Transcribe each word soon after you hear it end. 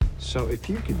So if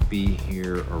you could be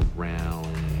here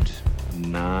around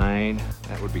 9,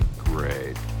 that would be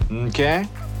great. Okay?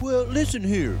 Well, listen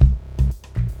here.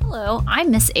 Hello,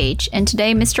 I'm Miss H, and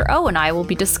today Mr. O and I will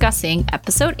be discussing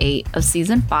Episode 8 of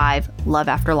Season 5, Love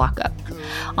After Lockup.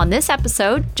 On this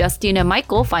episode, Justine and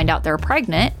Michael find out they're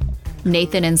pregnant,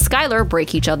 Nathan and Skylar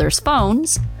break each other's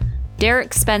phones,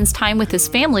 Derek spends time with his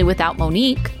family without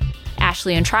Monique,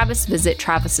 Ashley and Travis visit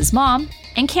Travis's mom,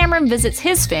 and Cameron visits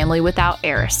his family without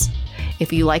Eris.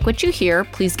 If you like what you hear,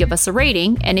 please give us a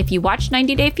rating, and if you watch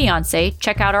 90 Day Fiancé,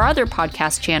 check out our other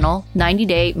podcast channel, 90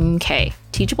 Day MK,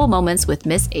 Teachable Moments with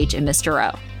Miss H and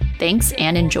Mr. O. Thanks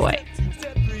and enjoy.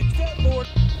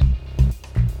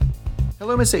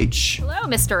 Hello, Miss H. Hello,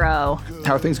 Mr. O.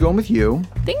 How are things going with you?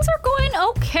 Things are going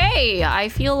okay. I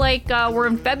feel like we're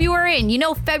in February,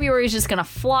 and February is just going to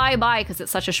fly by because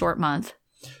it's such a short month.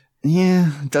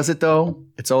 Yeah, does it though?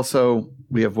 It's also,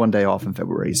 we have one day off in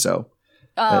February, so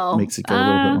that makes it go a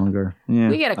little bit longer. Yeah,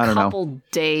 we get a couple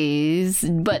days,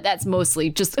 but that's mostly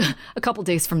just a couple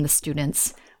days from the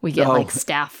students. We get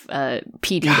staff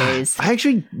PD days. I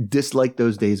actually dislike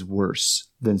those days worse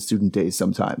than student days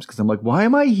sometimes because I'm like, why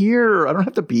am I here? I don't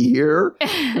have to be here.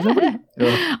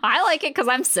 I like it because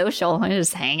I'm social. I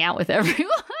just hang out with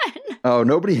everyone. Oh,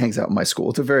 nobody hangs out in my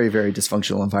school. It's a very, very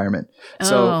dysfunctional environment.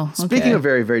 So speaking of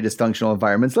very, very dysfunctional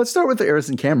environments, let's start with Eris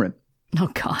and Cameron. Oh,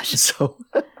 gosh. So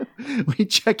we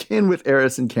check in with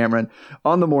Eris and Cameron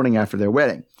on the morning after their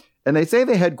wedding. And they say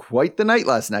they had quite the night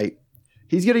last night.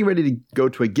 He's getting ready to go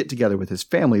to a get-together with his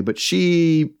family, but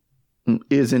she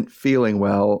isn't feeling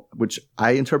well, which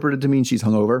I interpreted to mean she's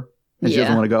hungover and she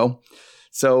doesn't want to go.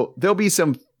 So there'll be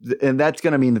some, and that's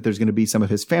going to mean that there's going to be some of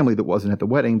his family that wasn't at the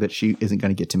wedding that she isn't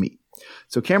going to get to meet.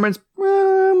 So Cameron's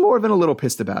more than a little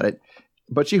pissed about it,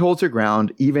 but she holds her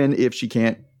ground even if she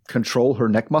can't control her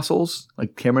neck muscles.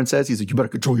 Like Cameron says, he's like, you better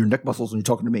control your neck muscles when you're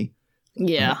talking to me.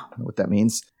 Yeah. I don't know what that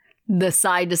means. The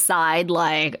side to side,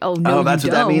 like, oh, no, oh, that's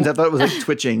what that means. I thought it was like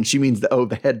twitching. She means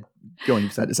the head going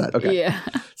side to side. Okay. Yeah.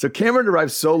 So Cameron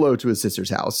arrives solo to his sister's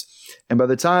house. And by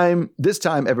the time, this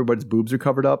time, everybody's boobs are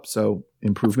covered up. So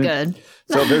improvement.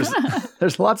 That's good. So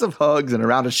there's lots of hugs and a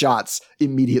round of shots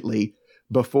immediately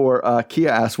before Kia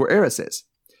asks where Eris is.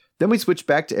 Then we switch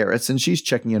back to Eris and she's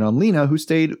checking in on Lena, who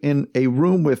stayed in a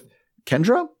room with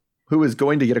Kendra, who is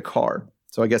going to get a car.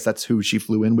 So I guess that's who she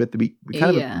flew in with. We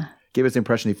kind of gave us the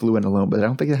impression he flew in alone, but I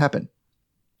don't think it happened.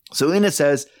 So Lena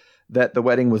says that the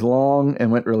wedding was long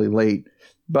and went really late,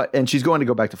 and she's going to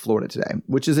go back to Florida today,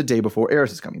 which is a day before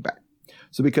Eris is coming back.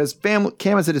 So because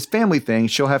Cam is at his family thing,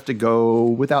 she'll have to go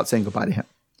without saying goodbye to him.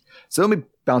 So let me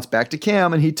bounce back to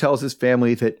Cam, and he tells his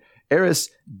family that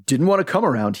Eris didn't want to come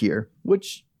around here,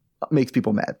 which makes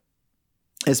people mad,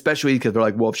 especially because they're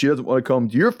like, well, if she doesn't want to come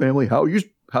to your family, how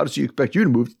does she expect you to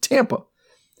move to Tampa?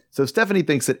 So Stephanie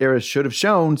thinks that Eris should have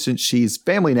shown, since she's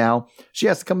family now, she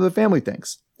has to come to the family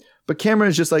things. But Cameron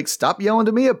is just like, stop yelling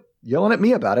at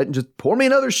me about it and just pour me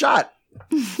another shot.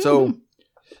 So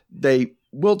they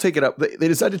will take it up. They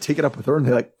decide to take it up with her and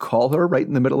they call her right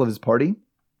in the middle of his party.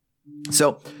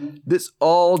 So this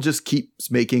all just keeps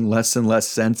making less and less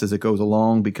sense as it goes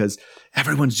along because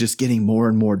everyone's just getting more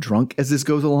and more drunk as this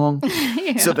goes along.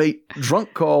 Yeah. So they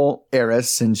drunk call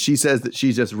Eris and she says that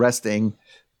she's just resting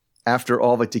after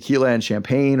all the tequila and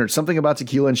champagne or something about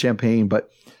tequila and champagne,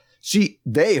 but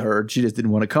they heard she just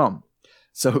didn't want to come.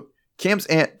 So Cam's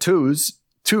aunt Toots,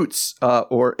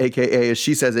 or AKA as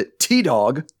she says it,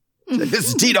 T-Dog, this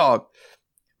is T-Dog,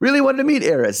 really wanted to meet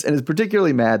Eris and is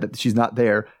particularly mad that she's not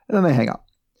there. And then they hang up.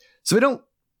 So we don't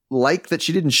like that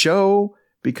she didn't show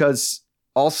because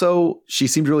also she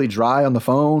seemed really dry on the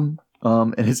phone.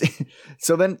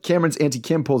 So then Cameron's Auntie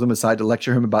Kim pulls him aside to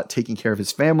lecture him about taking care of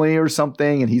his family or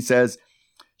something. And he says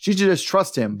she should just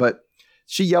trust him. But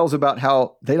she yells about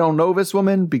how they don't know this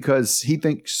woman because she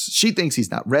thinks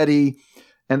he's not ready.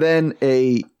 And then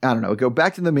go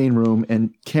back to the main room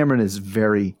and Cameron is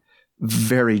very,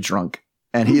 very drunk.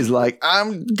 And he's like,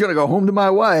 I'm going to go home to my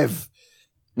wife.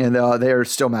 And they're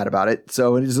still mad about it.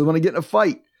 So he doesn't want to get in a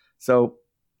fight. So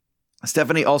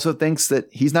Stephanie also thinks that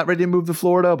he's not ready to move to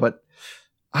Florida, but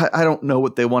I don't know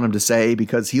what they want him to say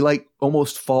because he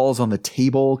almost falls on the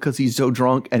table because he's so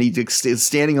drunk and he's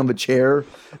standing on the chair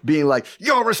being like,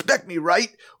 y'all respect me, right?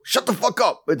 Shut the fuck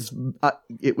up.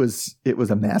 It was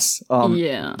a mess.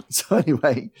 Yeah. So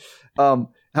anyway,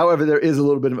 however, there is a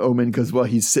little bit of omen because while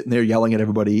he's sitting there yelling at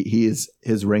everybody,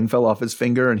 his ring fell off his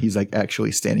finger and he's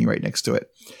actually standing right next to it.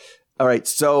 All right.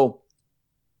 So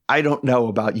I don't know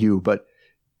about you, but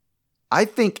I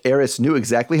think Eris knew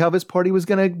exactly how this party was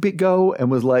going to go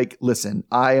and was like, listen,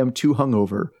 I am too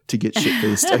hungover to get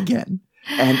shit-faced again.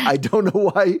 And I don't know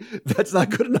why that's not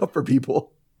good enough for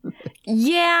people.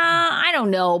 Yeah, I don't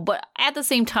know. But at the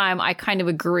same time, I kind of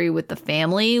agree with the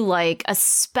family, like,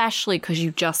 especially because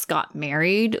you just got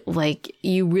married. Like,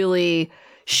 you really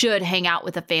should hang out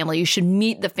with the family. You should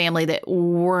meet the family that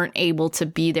weren't able to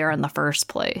be there in the first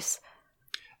place.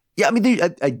 Yeah, I mean,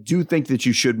 I do think that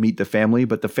you should meet the family,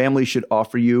 but the family should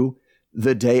offer you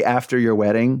the day after your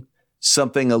wedding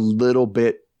something a little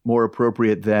bit more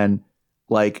appropriate than,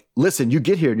 like, listen, you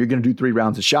get here and you're going to do 3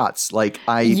 rounds of shots. Like,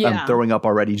 I'm throwing up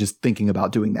already just thinking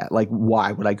about doing that. Like,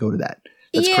 why would I go to that?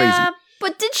 That's crazy.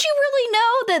 But did she really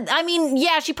know that? I mean,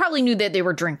 yeah, she probably knew that they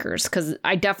were drinkers, because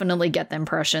I definitely get the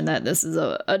impression that this is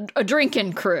a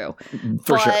drinking crew.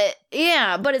 For sure.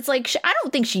 Yeah, but it's like, I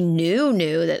don't think she knew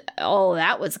that all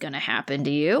that was going to happen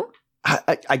to you.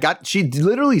 She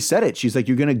literally said it. She's like,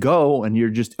 you're going to go and you're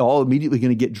just all immediately going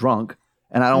to get drunk.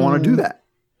 And I don't want to do that.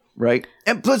 Right.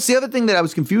 And plus, the other thing that I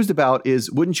was confused about is,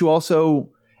 wouldn't you also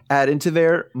add into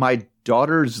there, my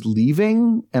daughter's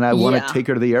leaving and I want to take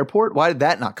her to the airport? Why did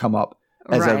that not come up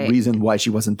as a reason why she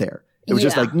wasn't there? It was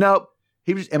just like, nope.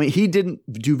 He didn't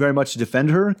do very much to defend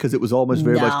her, because it was almost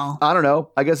very much, I don't know.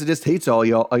 I guess it just hates all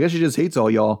y'all. I guess she just hates all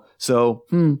y'all. So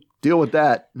deal with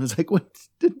that. And it's like, what?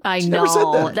 I know.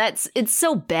 It's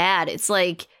so bad. It's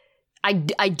like, I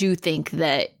do think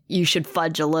that you should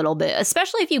fudge a little bit,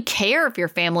 especially if you care if your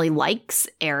family likes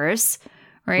Eris,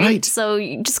 right? So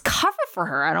you just cover for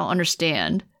her. I don't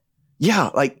understand.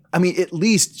 Yeah, like, I mean, at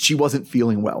least she wasn't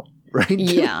feeling well, right?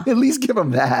 Yeah. At least give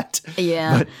them that.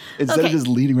 Yeah. But instead of just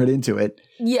leading right into it.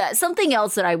 Yeah, something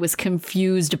else that I was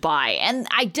confused by, and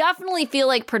I definitely feel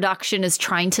like production is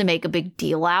trying to make a big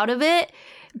deal out of it,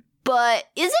 but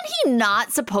isn't he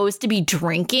not supposed to be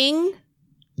drinking?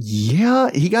 Yeah,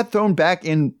 he got thrown back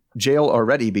in jail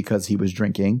already because he was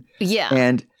drinking. Yeah.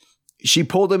 And she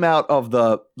pulled him out of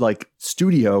the, like,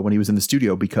 studio when he was in the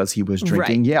studio because he was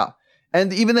drinking. Right. Yeah.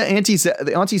 And even the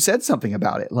auntie said something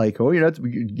about it. Like, oh, you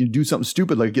do something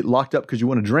stupid, like get locked up because you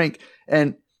want to drink.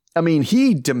 And I mean,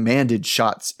 he demanded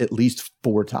shots at least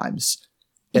 4 times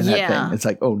in that thing. It's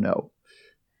like, oh no.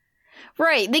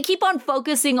 Right. They keep on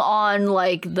focusing on,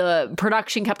 like, the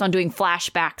production kept on doing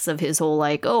flashbacks of his whole,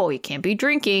 like, oh, he can't be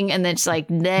drinking. And then it's like,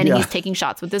 he's taking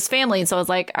shots with his family. And so I was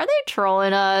like, are they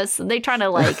trolling us? Are they trying to,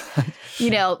 like,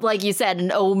 like you said,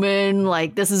 an omen,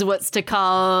 like, this is what's to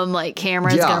come. Like,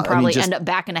 Cameron's going to probably end up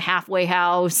back in a halfway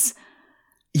house.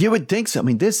 You would think so. I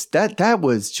mean, that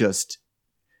was just,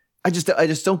 I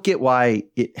just don't get why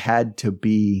it had to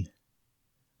be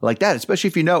like that, especially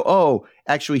if you know, oh,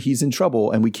 actually he's in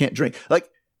trouble and we can't drink. Like,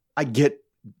 I get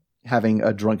having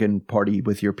a drunken party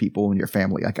with your people and your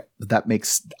family. Like,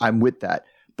 I'm with that.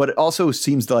 But it also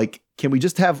seems like, can we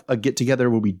just have a get together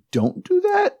where we don't do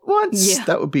that once? Yeah.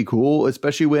 That would be cool,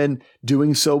 especially when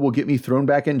doing so will get me thrown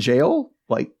back in jail.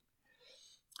 Like,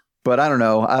 but I don't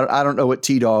know. I don't know what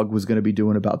T-Dog was going to be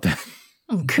doing about that.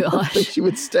 Oh, gosh. I think she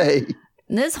would stay.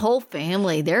 This whole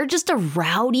family, they're just a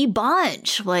rowdy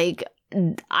bunch. Like,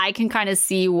 I can kind of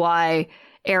see why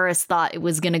Eris thought it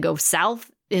was going to go south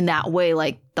in that way,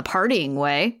 like the partying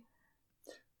way.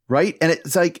 Right. And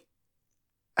it's like,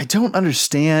 I don't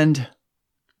understand.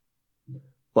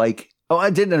 Like, I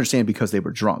didn't understand because they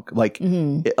were drunk. Like,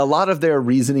 a lot of their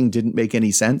reasoning didn't make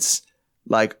any sense.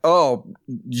 Like, oh,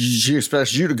 she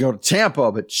expects you to go to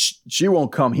Tampa, but she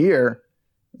won't come here.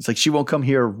 It's like, she won't come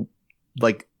here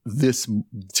like this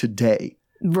today.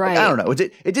 Right. Like, I don't know.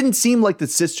 It didn't seem like the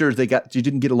sisters, you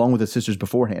didn't get along with the sisters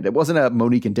beforehand. It wasn't a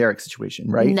Monique and Derek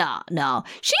situation, right? No.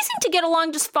 She seemed to get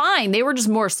along just fine. They were just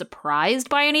more surprised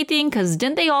by anything, because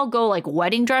didn't they all go, like,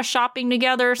 wedding dress shopping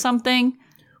together or something?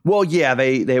 Well, yeah,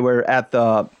 they were at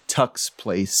the Tuck's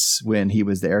place when he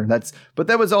was there. But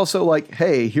that was also like,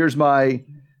 hey, here's my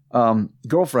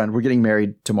girlfriend. We're getting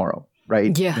married tomorrow,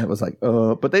 right? Yeah. And it was like,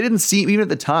 but they didn't seem, even at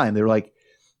the time, they were like,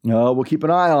 no, we'll keep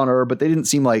an eye on her. But they didn't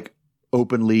seem like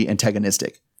openly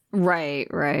antagonistic. Right.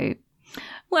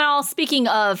 Well, speaking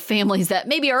of families that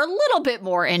maybe are a little bit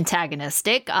more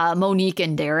antagonistic, Monique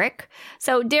and Derek.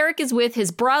 So Derek is with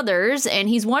his brothers, and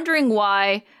he's wondering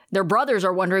why their brothers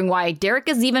are wondering why Derek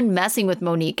is even messing with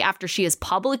Monique after she has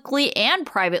publicly and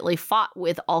privately fought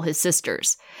with all his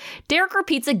sisters. Derek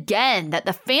repeats again that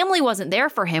the family wasn't there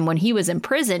for him when he was in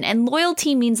prison, and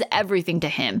loyalty means everything to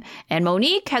him, and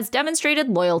Monique has demonstrated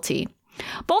loyalty.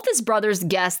 Both his brothers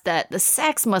guess that the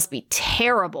sex must be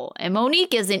terrible, and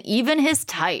Monique isn't even his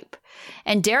type.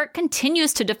 And Derek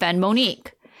continues to defend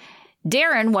Monique.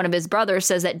 Darren, one of his brothers,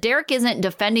 says that Derek isn't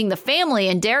defending the family,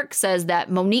 and Derek says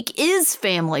that Monique is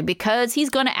family because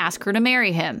he's going to ask her to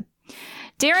marry him.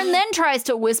 Darren then tries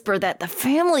to whisper that the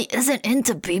family isn't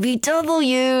into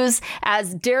BBWs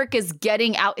as Derek is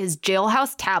getting out his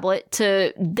jailhouse tablet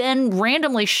to then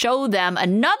randomly show them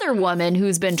another woman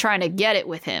who's been trying to get it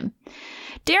with him.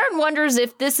 Darren wonders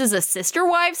if this is a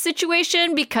sister-wives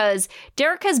situation because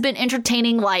Derek has been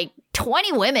entertaining like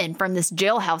 20 women from this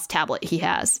jailhouse tablet he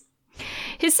has.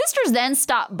 His sisters then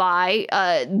stop by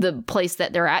the place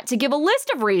that they're at to give a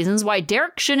list of reasons why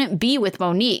Derek shouldn't be with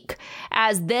Monique,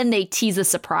 as then they tease a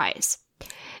surprise.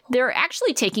 They're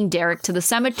actually taking Derek to the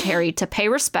cemetery to pay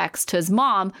respects to his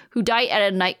mom, who died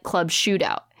at a nightclub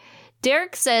shootout.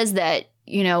 Derek says that,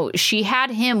 she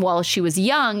had him while she was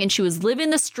young and she was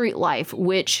living the street life,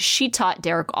 which she taught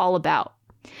Derek all about.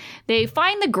 They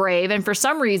find the grave, and for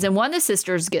some reason, one of the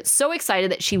sisters gets so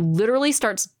excited that she literally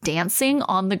starts dancing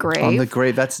on the grave. On the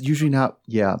grave. That's usually not,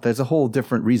 there's a whole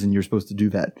different reason you're supposed to do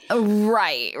that.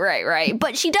 Right.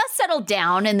 But she does settle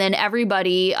down, and then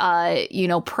everybody,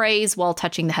 prays while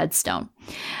touching the headstone.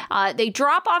 They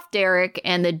drop off Derek,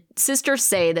 and the sisters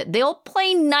say that they'll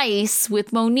play nice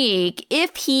with Monique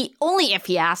only if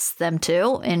he asks them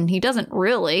to, and he doesn't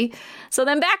really. So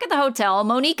then back at the hotel,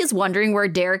 Monique is wondering where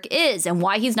Derek is and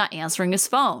why he's not answering his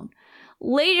phone.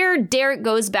 Later, Derek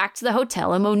goes back to the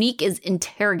hotel and Monique is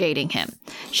interrogating him.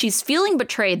 She's feeling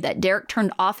betrayed that Derek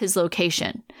turned off his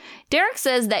location. Derek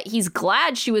says that he's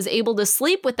glad she was able to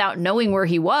sleep without knowing where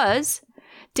he was.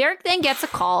 Derek then gets a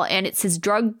call, and it's his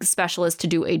drug specialist to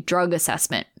do a drug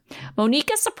assessment.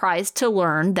 Monique is surprised to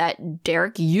learn that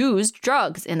Derek used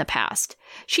drugs in the past.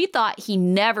 She thought he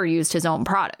never used his own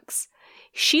products.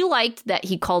 She liked that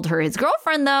he called her his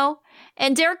girlfriend, though,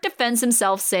 and Derek defends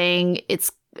himself, saying it's,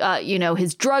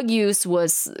 his drug use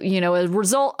was, a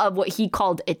result of what he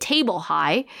called a table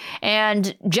high,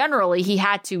 and generally he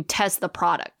had to test the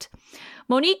product.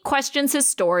 Monique questions his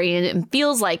story and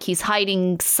feels like he's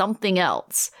hiding something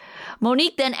else.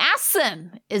 Monique then asks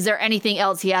him, is there anything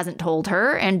else he hasn't told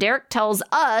her? And Derek tells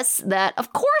us that,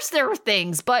 of course there are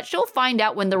things, but she'll find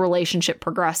out when the relationship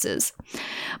progresses.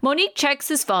 Monique checks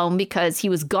his phone because he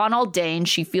was gone all day and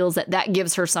she feels that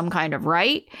gives her some kind of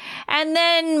right. And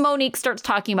then Monique starts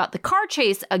talking about the car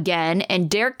chase again, and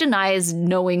Derek denies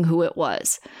knowing who it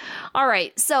was. All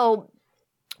right, so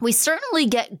we certainly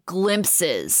get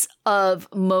glimpses of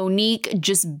Monique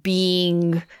just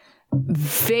being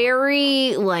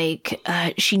very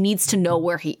she needs to know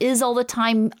where he is all the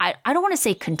time. I don't want to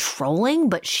say controlling,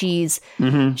 but she's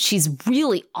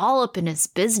really all up in his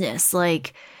business. How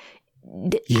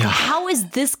is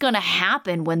this going to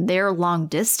happen when they're long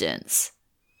distance?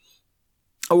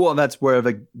 Oh, well, that's where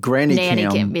the granny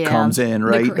cam comes in,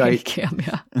 right? The granny cam,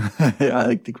 yeah. Yeah, I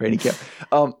like the granny cam.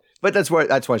 But that's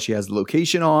why she has the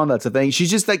location on. That's the thing. She's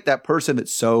just like that person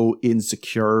that's so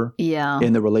insecure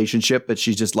in the relationship that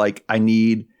she's just like, I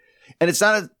need, and it's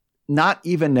not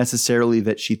even necessarily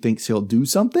that she thinks he'll do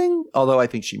something, although I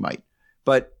think she might,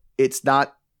 but it's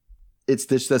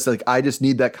this like, I just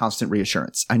need that constant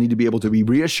reassurance. I need to be able to be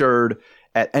reassured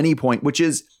at any point, which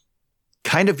is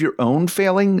kind of your own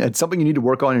failing. It's something you need to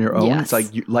work on your own. Yes. It's like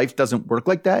life doesn't work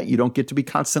like that. You don't get to be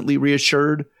constantly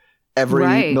reassured every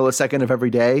millisecond of every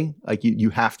day. Like you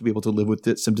have to be able to live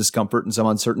with some discomfort and some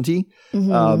uncertainty.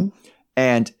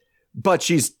 Mm-hmm. But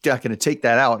she's not going to take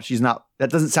that out. That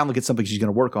doesn't sound like it's something she's going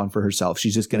to work on for herself.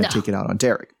 She's just going to take it out on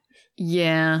Derek.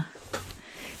 Yeah.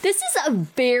 This is a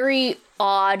very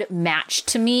odd match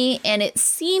to me. And it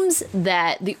seems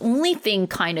that the only thing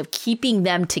kind of keeping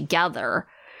them together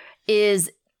is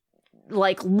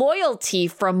like loyalty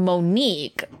from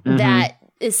Monique that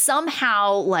is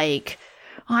somehow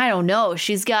I don't know.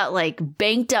 She's got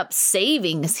banked up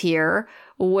savings here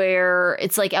where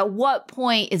it's at what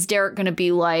point is Derek going to be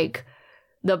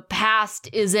the past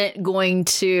isn't going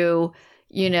to,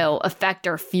 affect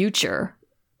our future?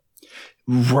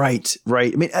 Right.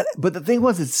 I mean, but the thing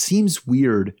was, it seems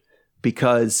weird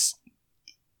because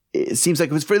it seems like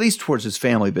it was for at least towards his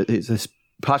family, but his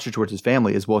posture towards his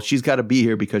family is, well, she's got to be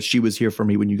here because she was here for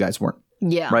me when you guys weren't.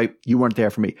 Yeah. Right. You weren't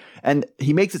there for me. And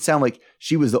he makes it sound like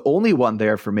she was the only one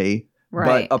there for me.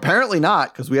 Right. But apparently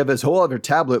not, because we have this whole other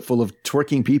tablet full of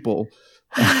twerking people.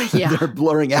 They're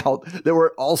blurring out. They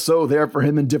were also there for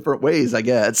him in different ways, I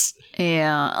guess.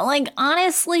 Yeah.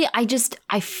 honestly,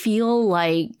 I feel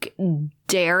like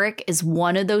Derek is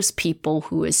one of those people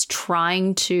who is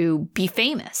trying to be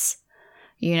famous.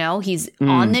 He's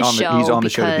on this show. He's on the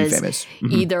show to be famous.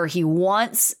 Mm-hmm. Either he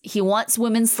wants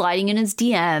women sliding in his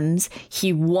DMs.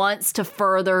 He wants to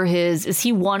further his. Is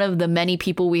he one of the many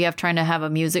people we have trying to have a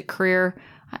music career?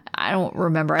 I don't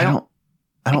remember. I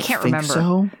can't think remember.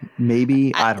 So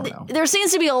maybe I don't know. There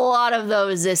seems to be a lot of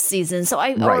those this season. So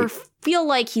feel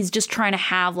like he's just trying to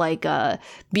have like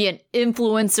be an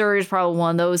influencer. He's probably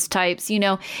one of those types, you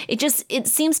know. It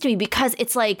seems to me, because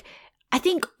it's like, I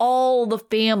think all the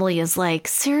family is like,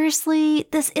 seriously,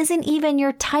 this isn't even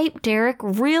your type, Derek,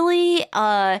 really?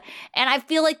 And I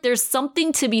feel like there's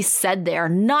something to be said there.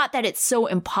 Not that it's so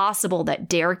impossible that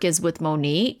Derek is with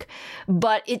Monique,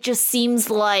 but it just seems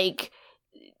like,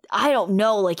 I don't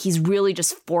know, like he's really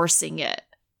just forcing it.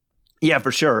 Yeah,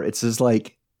 for sure. It's just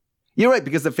like, you're right,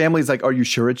 because the family's like, are you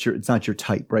sure it's not your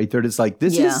type, right? They're just like,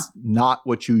 this is not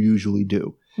what you usually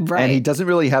do. Right. And he doesn't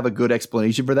really have a good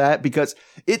explanation for that, because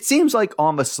it seems like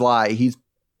on the sly, he's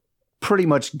pretty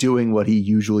much doing what he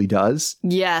usually does.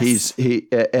 Yes.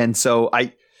 And so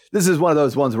this is one of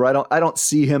those ones where I don't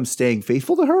see him staying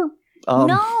faithful to her.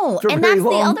 No, and that's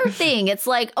long. the other thing. It's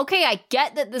like, okay, I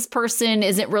get that this person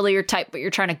isn't really your type, but you're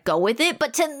trying to go with it.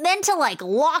 But to like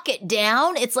lock it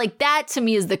down, it's like, that to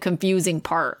me is the confusing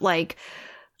part. Like,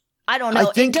 I don't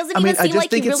know. It doesn't even seem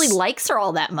like he really likes her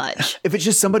all that much. If it's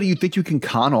just somebody you think you can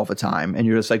con all the time, and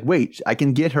you're just like, wait, I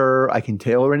can get her, I can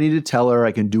tell her what I need to tell her,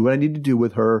 I can do what I need to do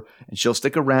with her, and she'll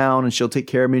stick around, and she'll take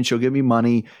care of me, and she'll give me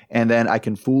money, and then I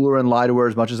can fool her and lie to her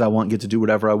as much as I want, and get to do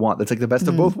whatever I want. That's like the best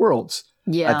of both worlds.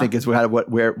 Yeah, I think is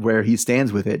where he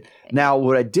stands with it. Now,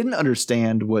 what I didn't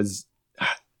understand was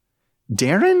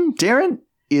Darren. Darren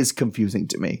is confusing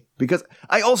to me, because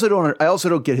I also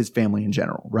don't get his family in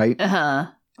general, right?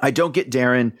 I don't get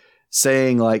Darren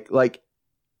saying like,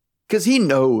 because he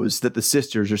knows that the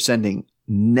sisters are sending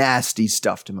nasty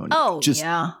stuff to Monique. Oh, just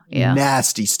yeah.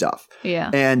 nasty stuff. Yeah.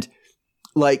 And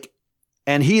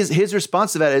his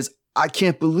response to that is, I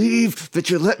can't believe that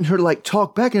you're letting her like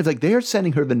talk back. And it's like, they're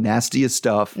sending her the nastiest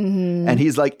stuff. Mm-hmm. And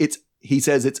he's like, he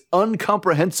says it's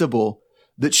incomprehensible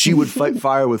that she would fight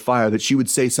fire with fire, that she would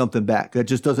say something back. That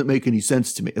just doesn't make any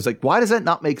sense to me. It's like, why does that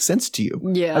not make sense to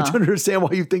you? Yeah. I don't understand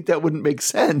why you think that wouldn't make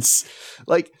sense.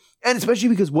 Like, and especially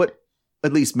because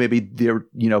at least maybe they're,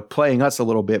 playing us a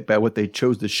little bit by what they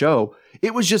chose to show.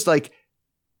 It was just like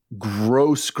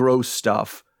gross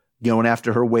stuff, going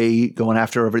after her weight, going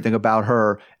after everything about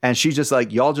her. And she's just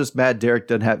like, y'all just mad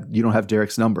you don't have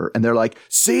Derek's number. And they're like,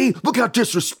 see, look how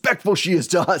disrespectful she is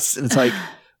to us. And it's like,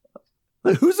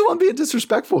 who's the one being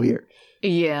disrespectful here?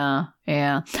 Yeah.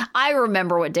 I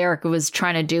remember what Derek was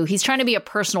trying to do. He's trying to be a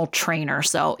personal trainer,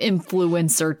 so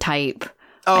influencer type.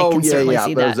 Oh, yeah.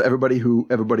 There's everybody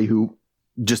who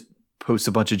just posts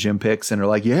a bunch of gym pics and are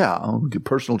like, yeah, I'll get a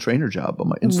personal trainer job on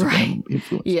my Instagram.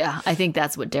 Right. Yeah, I think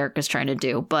that's what Derek is trying to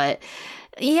do. But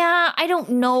yeah, I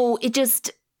don't know. It just,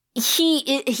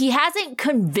 he hasn't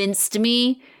convinced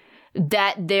me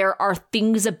that there are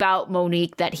things about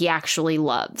Monique that he actually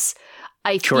loves.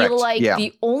 I feel like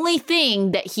the only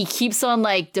thing that he keeps on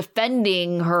like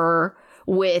defending her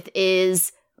with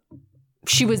is,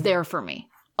 she was there for me.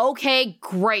 Okay,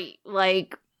 great.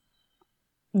 Like,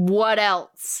 what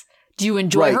else? Do you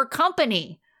enjoy her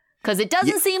company? Because it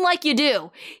doesn't seem like you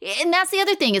do. And that's the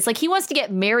other thing. It's like, he wants to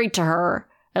get married to her.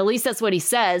 At least that's what he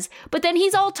says. But then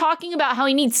he's all talking about how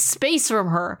he needs space from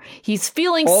her. He's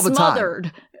feeling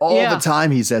smothered. All the time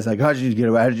he says, like, how did you get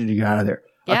out of there?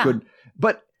 Yeah.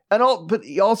 But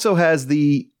he also has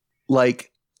the,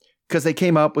 like, because they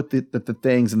came up with the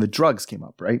things, and the drugs came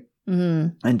up, right?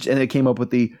 Mm-hmm. And they came up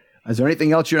with is there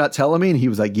anything else you're not telling me? And he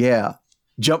was like, yeah.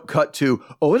 Jump cut to,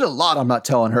 there's a lot I'm not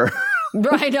telling her.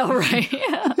 Right, I know, right?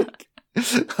 Yeah.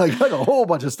 like a whole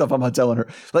bunch of stuff I'm not telling her.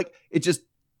 Like, it just,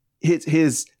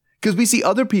 his, because we see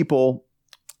other people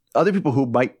who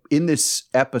might, in this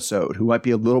episode, who might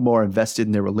be a little more invested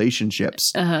in their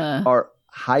relationships, are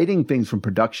hiding things from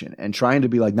production and trying to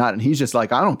be like, not, and he's just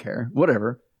like, I don't care,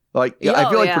 whatever. Like, I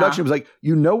feel like production was like,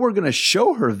 we're going to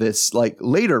show her this like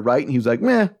later, right? And he was like,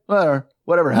 meh,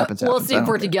 whatever happens. We'll see if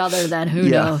we're together then. Who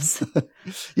knows?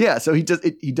 Yeah. So he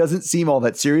doesn't seem all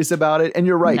that serious about it. And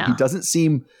you're right. No. He doesn't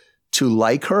seem to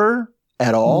like her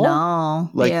at all. No.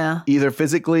 Like, either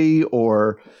physically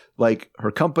or like her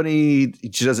company.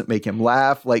 She doesn't make him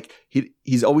laugh. Like,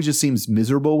 he's always just seems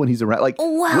miserable when he's around. Like,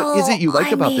 what is it you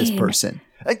like about this person?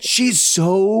 Like, she's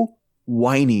so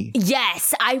whiny.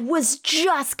 Yes, I was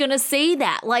just gonna say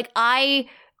that. Like, I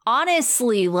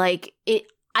honestly, like,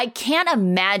 I can't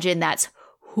imagine that's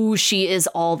who she is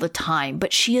all the time,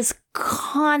 but she is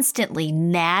constantly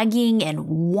nagging and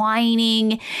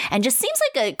whining and just seems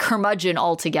like a curmudgeon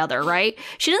altogether, right?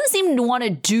 She doesn't seem to want to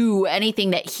do anything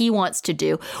that he wants to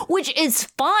do, which is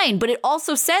fine, but it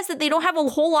also says that they don't have a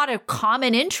whole lot of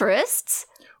common interests.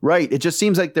 Right. It just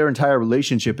seems like their entire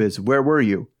relationship is, where were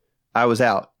you? I was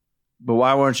out. But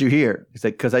why weren't you here? He's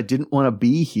like, because I didn't want to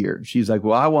be here. She's like,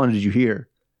 well, I wanted you here.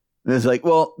 And it's like,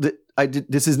 well,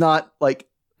 this is not like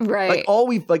Right.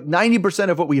 Like 90%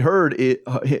 of what we heard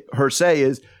her say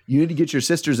is, you need to get your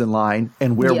sisters in line.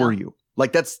 And where were you?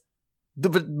 Like, that's the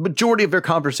majority of their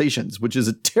conversations, which is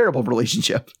a terrible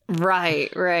relationship.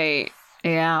 Right.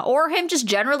 Yeah. Or him just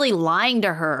generally lying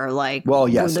to her. Like, well,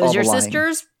 yes, were those your lying.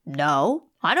 sisters? No.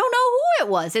 I don't know who it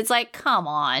was. It's like, come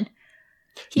on.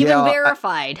 He even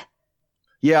verified.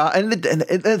 And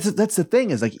that's the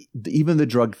thing is, like, even the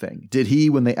drug thing. Did he,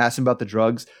 when they asked him about the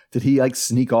drugs, did he like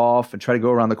sneak off and try to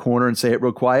go around the corner and say it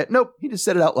real quiet? Nope. He just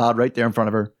said it out loud right there in front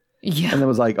of her. Yeah. And then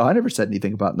was like, oh, I never said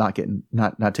anything about not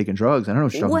taking drugs. I don't know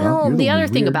what you're talking about. Well, the other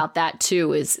thing about that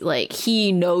too is, like,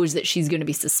 he knows that she's going to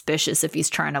be suspicious if he's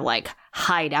trying to like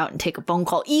hide out and take a phone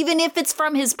call, even if it's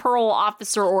from his parole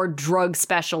officer or drug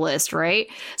specialist, right?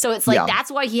 So it's like,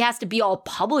 that's why he has to be all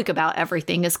public about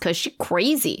everything, is because she's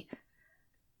crazy.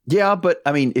 Yeah, but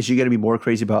I mean, is she going to be more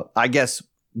crazy about, I guess,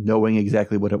 knowing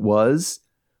exactly what it was,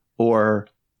 or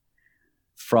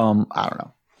from, I don't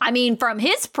know. I mean, from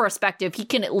his perspective, he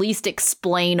can at least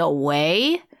explain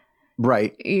away.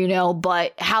 Right. You know,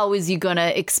 but how is he going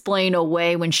to explain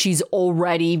away when she's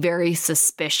already very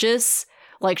suspicious?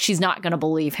 Like, she's not going to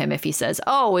believe him if he says,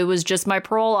 oh, it was just my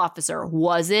parole officer.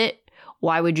 Was it?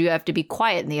 Why would you have to be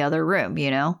quiet in the other room, you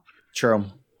know? True.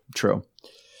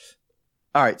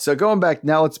 All right, so going back,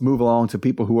 now let's move along to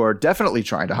people who are definitely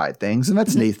trying to hide things, and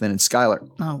that's Nathan and Skylar.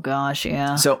 Oh, gosh,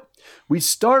 yeah. So we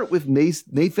start with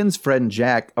Nathan's friend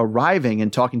Jack arriving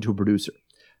and talking to a producer.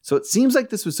 So it seems like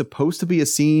this was supposed to be a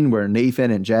scene where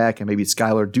Nathan and Jack and maybe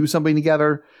Skylar do something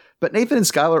together, but Nathan and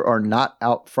Skylar are not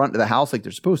out front of the house like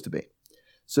they're supposed to be.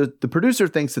 So the producer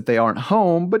thinks that they aren't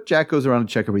home, but Jack goes around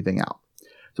to check everything out.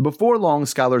 So before long,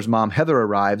 Skylar's mom, Heather,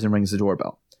 arrives and rings the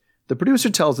doorbell. The producer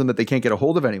tells them that they can't get a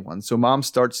hold of anyone, so mom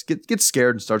gets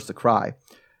scared and starts to cry,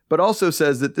 but also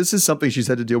says that this is something she's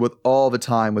had to deal with all the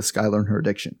time with Skylar and her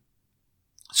addiction.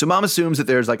 So mom assumes that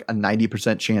there's like a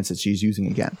 90% chance that she's using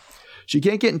again. She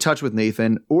can't get in touch with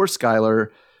Nathan or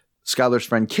Skylar's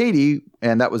friend Katie,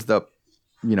 and that was the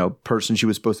person she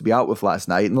was supposed to be out with last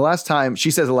night. And the last time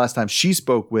she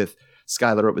spoke with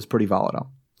Skylar, it was pretty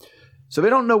volatile. So they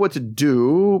don't know what to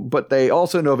do, but they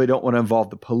also know they don't want to involve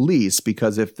the police,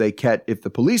 because if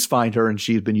the police find her and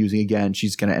she's been using again,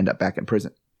 she's going to end up back in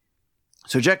prison.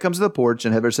 So Jack comes to the porch,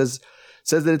 and Heather says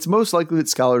that it's most likely that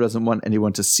Skylar doesn't want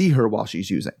anyone to see her while she's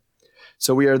using.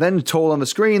 So we are then told on the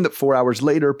screen that 4 hours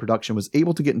later, production was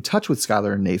able to get in touch with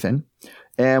Skylar and Nathan.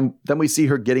 And then we see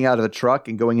her getting out of the truck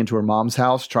and going into her mom's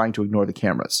house, trying to ignore the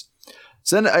cameras.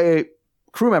 So then a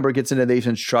crew member gets into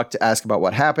Nathan's truck to ask about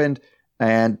what happened.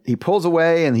 And he pulls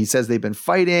away and he says they've been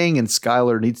fighting and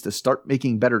Skylar needs to start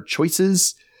making better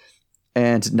choices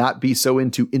and not be so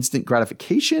into instant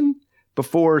gratification,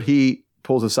 before he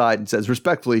pulls aside and says,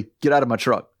 respectfully, get out of my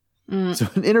truck. So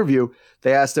in an interview,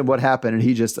 they asked him what happened and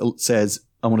he just says,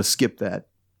 I want to skip that.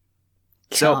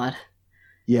 God. So,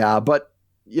 yeah, but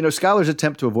Skylar's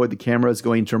attempt to avoid the cameras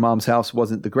going to her mom's house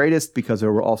wasn't the greatest, because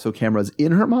there were also cameras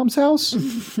in her mom's house.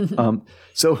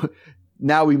 So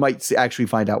now we might actually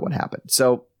find out what happened.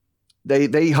 So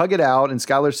they hug it out, and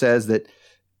Skylar says that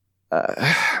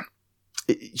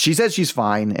she says she's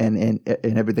fine and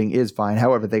everything is fine.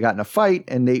 However, they got in a fight,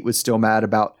 and Nate was still mad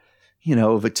about,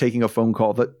 taking a phone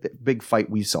call, the big fight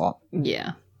we saw.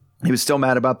 Yeah. He was still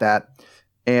mad about that.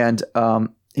 And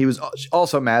he was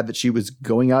also mad that she was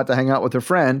going out to hang out with her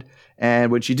friend.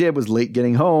 And what she did was late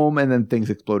getting home, and then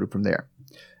things exploded from there.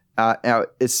 Now,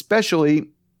 especially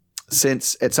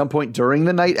since at some point during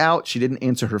the night out, she didn't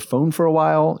answer her phone for a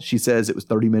while. She says it was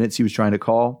 30 minutes he was trying to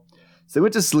call. So they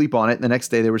went to sleep on it. And the next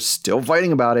day they were still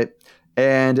fighting about it.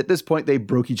 And at this point they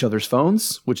broke each other's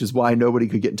phones, which is why nobody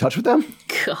could get in touch with them.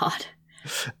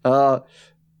 God.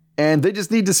 And they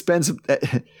just need to spend some,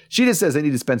 she just says they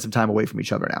need to spend some time away from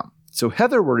each other now. So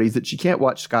Heather worries that she can't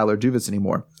watch Skylar do this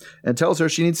anymore and tells her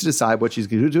she needs to decide what she's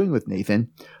going to be doing with Nathan,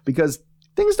 because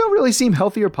things don't really seem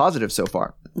healthy or positive so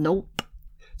far. Nope.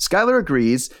 Skylar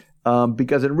agrees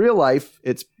because in real life,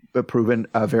 it's proven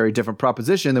a very different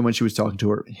proposition than when she was talking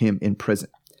to him in prison.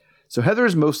 So Heather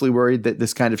is mostly worried that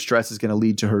this kind of stress is going to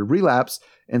lead to her relapse,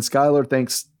 and Skylar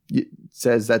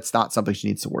says that's not something she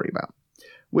needs to worry about,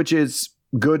 which is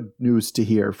good news to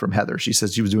hear from Heather. She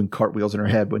says she was doing cartwheels in her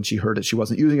head when she heard that she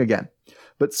wasn't using again.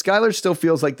 But Skylar still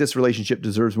feels like this relationship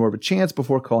deserves more of a chance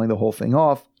before calling the whole thing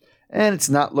off, and it's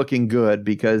not looking good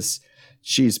because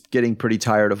she's getting pretty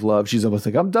tired of love. She's almost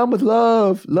like, I'm done with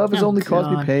love. Love has only caused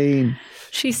me pain.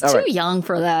 She's too young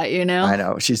for that, I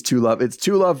know. She's too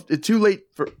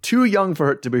young for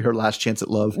her to be her last chance at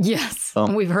love. Yes.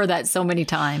 We've heard that so many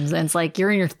times. And it's like, you're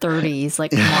in your 30s.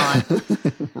 Like, come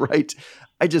on. Right.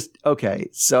 Okay.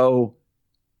 So,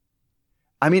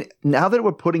 I mean, now that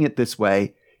we're putting it this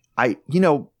way,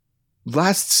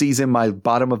 last season, my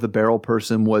bottom of the barrel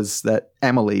person was that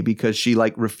Emily, because she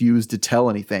like refused to tell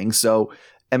anything. So,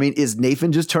 I mean, is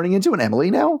Nathan just turning into an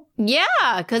Emily now?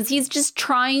 Yeah, because he's just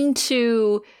trying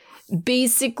to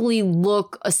basically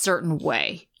look a certain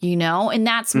way, and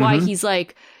that's why he's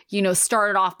like,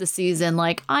 started off the season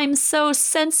like, I'm so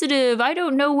sensitive. I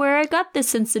don't know where I got the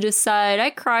sensitive side. I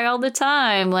cry all the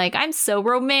time. Like, I'm so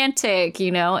romantic,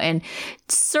 and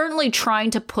certainly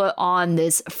trying to put on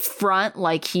this front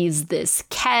like he's this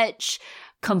catch,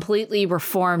 completely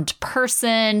reformed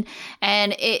person.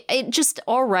 And it just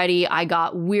already, I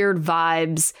got weird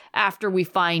vibes after we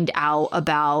find out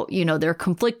about, their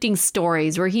conflicting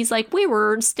stories where he's like, we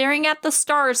were staring at the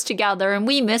stars together and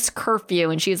we missed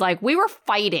curfew. And she's like, we were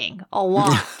fighting a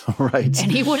lot. Right.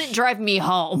 And he wouldn't drive me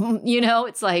home.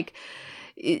 It's like,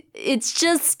 it's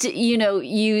just,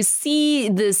 you see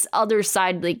this other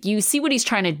side, like you see what he's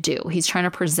trying to do. He's trying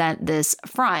to present this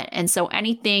front. And so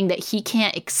anything that he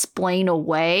can't explain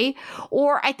away,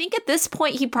 or I think at this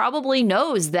point, he probably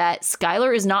knows that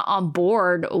Skylar is not on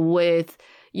board with,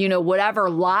 whatever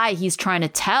lie he's trying to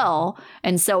tell.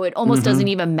 And so it almost doesn't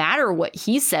even matter what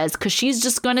he says because she's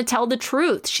just going to tell the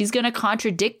truth. She's going to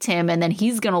contradict him and then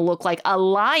he's going to look like a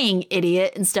lying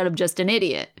idiot instead of just an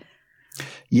idiot.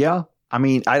 Yeah. I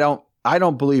mean, I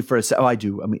don't believe for a second. Oh, I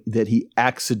do. I mean, that he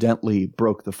accidentally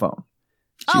broke the phone.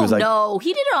 No,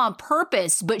 he did it on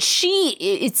purpose, but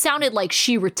it sounded like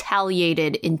she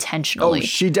retaliated intentionally. Oh,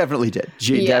 she definitely did.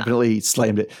 She definitely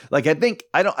slammed it. Like, I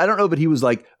don't know, but he was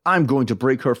like, I'm going to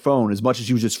break her phone as much as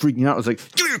he was just freaking out. I was like,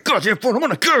 give me your goddamn phone. I'm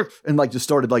going to kill her. And like, just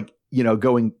started like,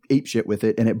 going apeshit with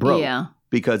it and it broke. Yeah.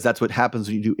 Because that's what happens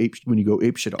when you go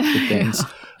apeshit with things.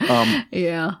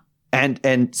 Yeah. And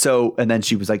then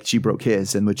she was like, she broke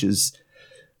his, and which is,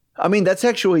 I mean, that's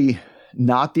actually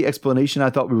not the explanation I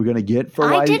thought we were going to get for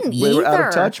why we were out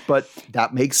of touch, but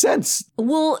that makes sense.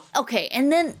 Well, okay. And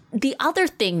then the other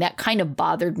thing that kind of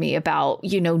bothered me about,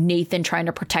 Nathan trying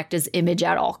to protect his image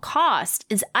at all costs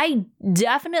is I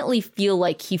definitely feel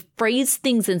like he phrased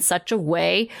things in such a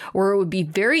way where it would be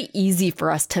very easy for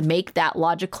us to make that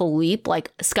logical leap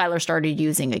like Skylar started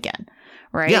using again.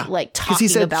 Right? Yeah, like talking because he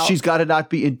said about she's got to not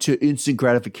be into instant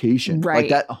gratification. Right.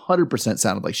 Like that 100%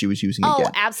 sounded like she was using it again.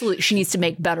 Oh, absolutely. She needs to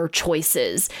make better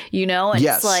choices, And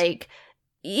yes. It's like,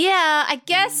 yeah, I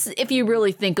guess if you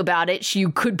really think about it, you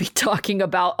could be talking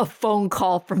about a phone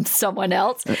call from someone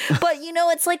else. But,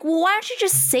 it's like, well, why don't you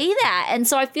just say that? And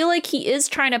so I feel like he is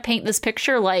trying to paint this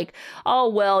picture like, oh,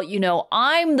 well,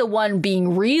 I'm the one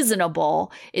being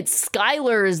reasonable. It's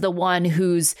Skylar is the one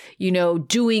who's,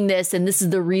 doing this. And this is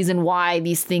the reason why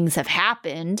these things have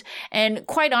happened. And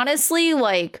quite honestly,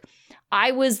 like,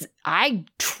 I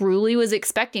truly was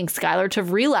expecting Skylar to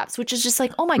relapse, which is just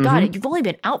like, oh my God, you've only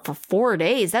been out for 4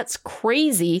 days. That's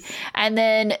crazy. And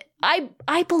then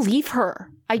I believe her.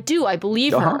 I do. I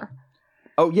believe her.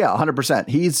 Oh, yeah, 100%.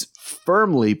 He's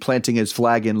firmly planting his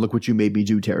flag in look what you made me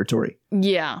do territory.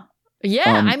 Yeah.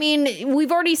 Yeah. I mean,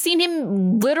 we've already seen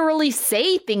him literally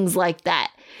say things like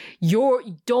that.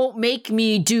 Don't make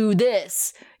me do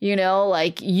this.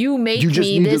 Like you make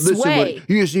me this way.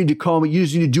 You just need to call me. You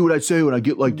just need to do what I say when I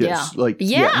get like this. Yeah. Like,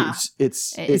 yeah.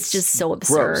 It's just so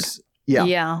absurd. Gross.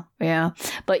 Yeah. Yeah.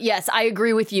 But yes, I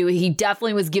agree with you. He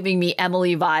definitely was giving me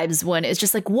Emily vibes when it's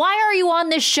just like, why are you on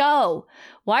this show?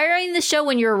 Why are you on the show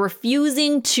when you're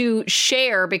refusing to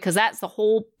share? Because that's the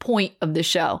whole point of the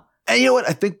show. And you know what?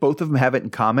 I think both of them have it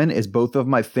in common is both of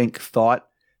them, I think, thought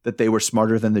that they were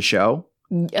smarter than the show.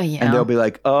 Yeah. And they'll be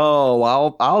like,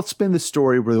 oh, I'll spin the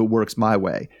story where it works my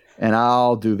way. And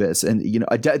I'll do this. And,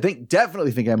 I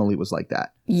definitely think Emily was like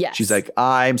that. Yes. She's like,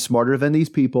 I'm smarter than these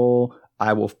people.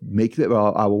 I will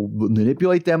I will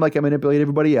manipulate them like I manipulate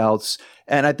everybody else.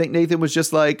 And I think Nathan was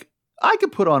just like, I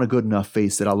could put on a good enough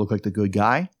face that I'll look like the good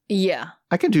guy. Yeah.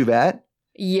 I can do that.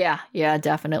 Yeah,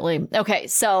 definitely. Okay,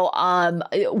 so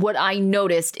what I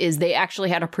noticed is they actually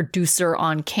had a producer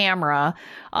on camera,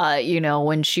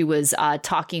 when she was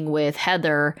talking with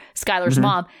Heather, Skylar's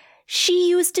mom. She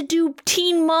used to do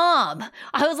Teen Mom.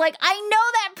 I was like, I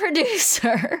know that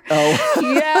producer. Oh.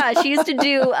 Yeah, she used to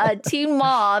do Teen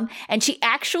Mom. And she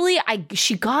actually,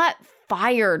 she got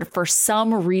fired for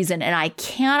some reason, and I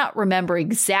cannot remember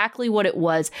exactly what it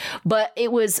was, but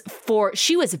it was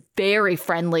she was very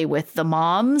friendly with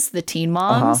the teen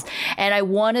moms. And I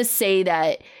want to say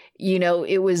that,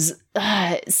 it was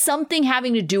something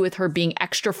having to do with her being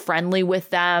extra friendly with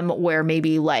them where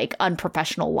maybe like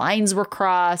unprofessional lines were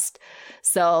crossed.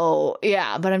 So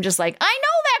yeah, but I'm just like, I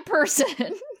know that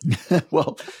person.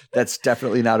 Well, that's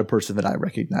definitely not a person that I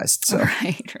recognized. So.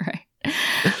 Right.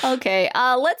 Okay,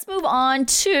 let's move on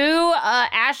to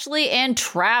Ashley and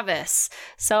Travis.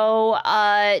 So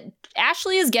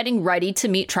Ashley is getting ready to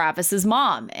meet Travis's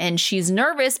mom, and she's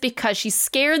nervous because she's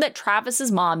scared that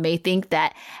Travis's mom may think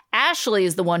that Ashley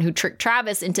is the one who tricked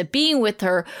Travis into being with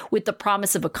her with the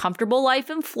promise of a comfortable life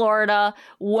in Florida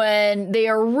when they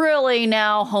are really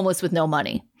now homeless with no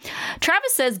money.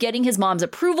 Travis says getting his mom's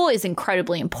approval is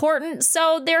incredibly important,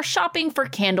 so they're shopping for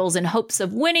candles in hopes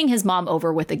of winning his mom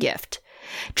over with a gift.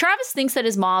 Travis thinks that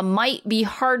his mom might be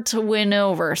hard to win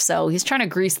over, so he's trying to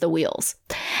grease the wheels.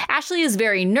 Ashley is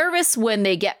very nervous when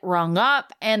they get rung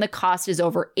up, and the cost is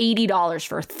over $80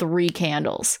 for 3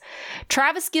 candles.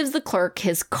 Travis gives the clerk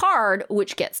his card,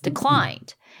 which gets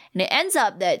declined. And it ends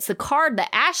up that it's the card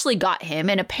that Ashley got him,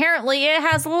 and apparently it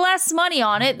has less money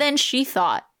on it than she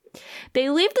thought. They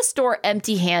leave the store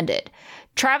empty-handed.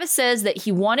 Travis says that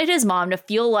he wanted his mom to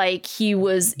feel like he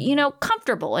was,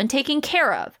 comfortable and taken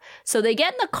care of. So they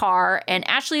get in the car, and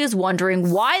Ashley is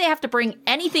wondering why they have to bring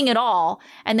anything at all.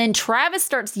 And then Travis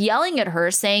starts yelling at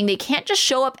her, saying they can't just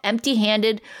show up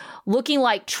empty-handed, looking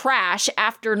like trash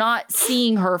after not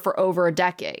seeing her for over a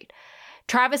decade.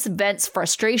 Travis vents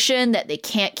frustration that they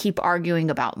can't keep arguing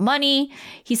about money.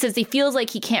 He says he feels like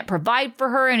he can't provide for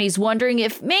her, and he's wondering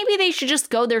if maybe they should just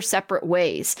go their separate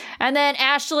ways. And then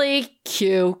Ashley,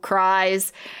 cue,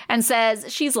 cries and says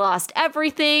she's lost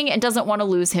everything and doesn't want to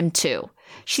lose him too.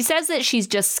 She says that she's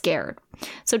just scared.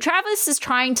 So Travis is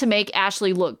trying to make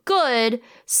Ashley look good.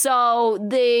 So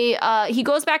he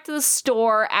goes back to the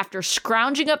store after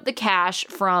scrounging up the cash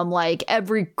from like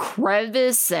every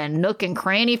crevice and nook and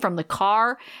cranny from the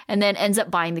car, and then ends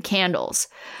up buying the candles.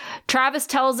 Travis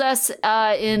tells us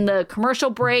in the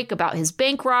commercial break about his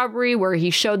bank robbery where he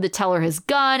showed the teller his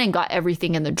gun and got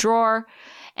everything in the drawer.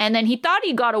 And then he thought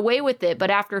he got away with it,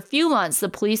 but after a few months, the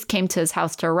police came to his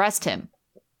house to arrest him.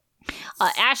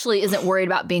 Ashley isn't worried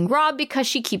about being robbed because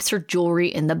she keeps her jewelry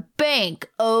in the bank.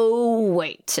 Oh,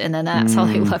 wait. And then that's how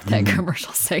they left that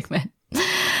commercial segment.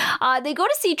 They go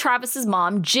to see Travis's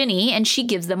mom, Ginny, and she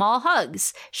gives them all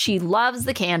hugs. She loves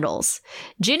the candles.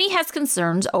 Ginny has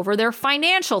concerns over their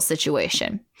financial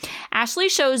situation. Ashley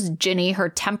shows Ginny her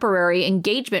temporary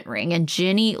engagement ring, and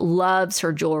Ginny loves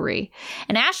her jewelry.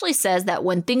 And Ashley says that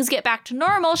when things get back to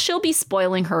normal, she'll be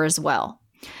spoiling her as well.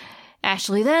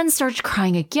 Ashley then starts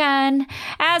crying again,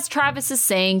 as Travis is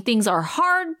saying things are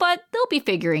hard, but they'll be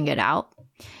figuring it out.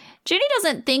 Ginny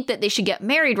doesn't think that they should get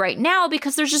married right now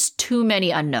because there's just too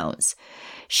many unknowns.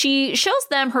 She shows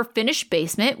them her finished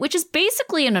basement, which is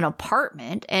basically in an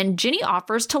apartment, and Ginny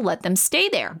offers to let them stay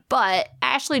there. But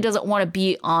Ashley doesn't want to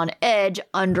be on edge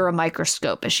under a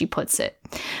microscope, as she puts it.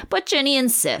 But Ginny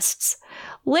insists.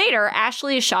 Later,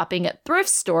 Ashley is shopping at thrift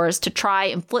stores to try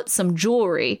and flip some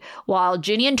jewelry while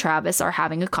Ginny and Travis are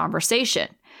having a conversation.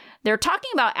 They're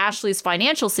talking about Ashley's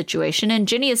financial situation, and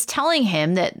Ginny is telling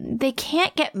him that they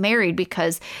can't get married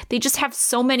because they just have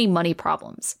so many money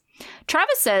problems.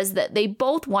 Travis says that they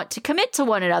both want to commit to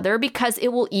one another because it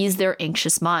will ease their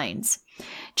anxious minds.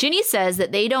 Ginny says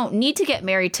that they don't need to get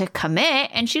married to commit,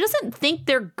 and she doesn't think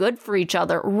they're good for each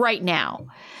other right now.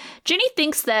 Ginny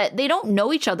thinks that they don't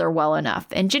know each other well enough,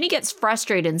 and Ginny gets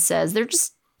frustrated and says they're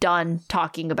just done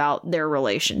talking about their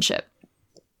relationship.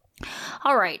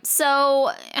 All right,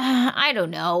 so I don't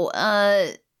know.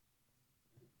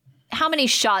 How many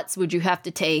shots would you have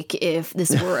to take if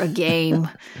this were a game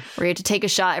where you had to take a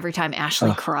shot every time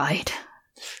Ashley cried?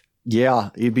 Yeah,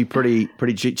 it'd be pretty.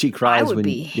 She cries. I would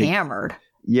be hammered.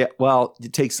 Yeah, well,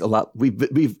 it takes a lot. We've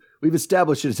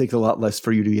established it takes a lot less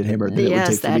for you to get hammered than it would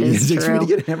take for me to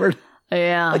get hammered.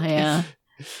 Yeah.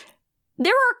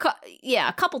 There were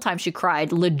a couple times she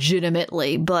cried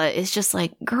legitimately, but it's just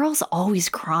like girls always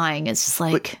crying. It's just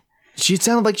like she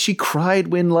sounded like she cried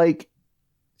when like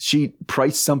she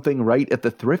priced something right at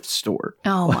the thrift store.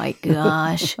 Oh my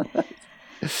gosh.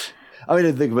 I mean,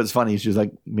 I think what's funny. She's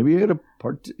like, maybe you got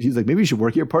she's like, maybe you should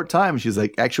work here part time. She's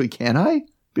like, actually, can I?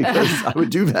 Because I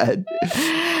would do that.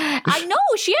 I know.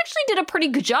 She actually did a pretty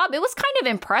good job. It was kind of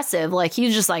impressive. Like,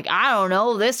 he's just like, I don't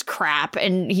know, this crap.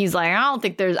 And he's like, I don't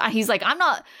think he's like, I'm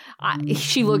not.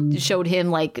 She showed him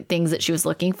like things that she was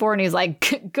looking for. And he's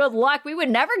like, good luck. We would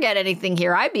never get anything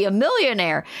here. I'd be a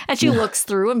millionaire. And she looks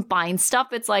through and finds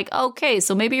stuff. It's like, okay,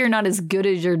 so maybe you're not as good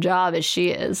at your job as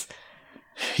she is.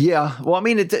 Yeah. Well, I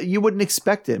mean, you wouldn't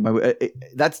expect it.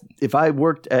 That's if I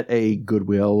worked at a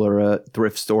Goodwill or a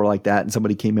thrift store like that, and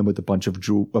somebody came in with a bunch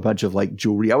of like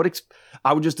jewelry, I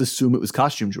would just assume it was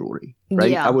costume jewelry,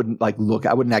 right? Yeah. I wouldn't like look.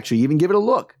 I wouldn't actually even give it a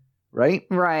look, right?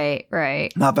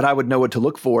 Right. Not that I would know what to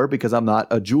look for because I'm not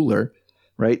a jeweler,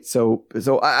 right? So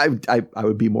I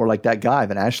would be more like that guy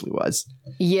than Ashley was.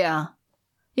 Yeah.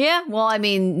 Yeah, well, I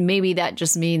mean, maybe that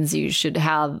just means you should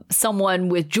have someone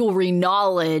with jewelry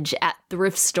knowledge at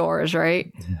thrift stores,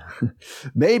 right?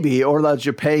 Maybe, or that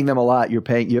you're paying them a lot. You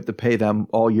have to pay them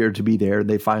all year to be there. And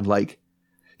they find like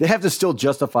they have to still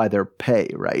justify their pay,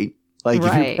 right? Like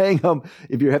if you're paying them,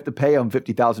 if you have to pay them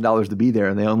 $50,000 to be there,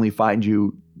 and they only find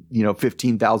you,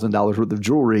 $15,000 worth of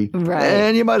jewelry,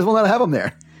 and you might as well not have them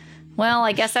there. Well,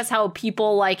 I guess that's how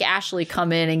people like Ashley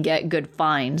come in and get good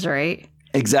finds, right?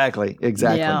 Exactly.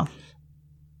 Yeah.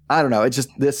 I don't know. It's just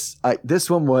this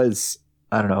one was,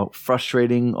 I don't know,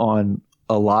 frustrating on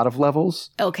a lot of levels.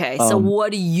 Okay. So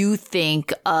what do you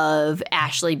think of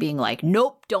Ashley being like,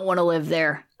 nope, don't want to live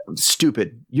there?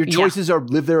 Stupid. Your choices are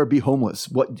live there or be homeless.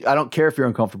 What? I don't care if you're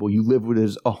uncomfortable. You live with it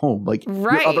as a home. Like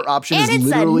your other option is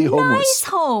literally homeless. And it's a nice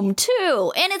home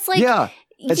too. And it's like, yeah.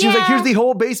 And she was like, here's the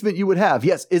whole basement you would have.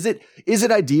 Yes. Is it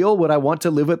ideal? Would I want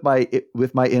to live with my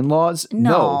in-laws?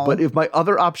 No. But if my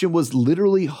other option was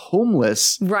literally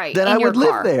homeless, then I would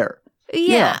live there.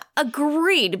 Yeah.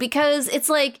 Agreed. Because it's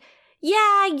like,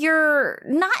 yeah, you're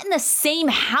not in the same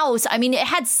house. I mean, it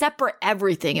had separate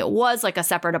everything. It was like a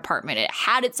separate apartment. It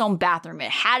had its own bathroom. It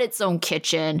had its own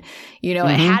kitchen. It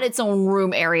had its own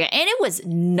room area. And it was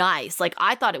nice. Like,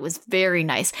 I thought it was very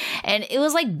nice. And it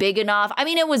was like big enough. I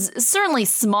mean, it was certainly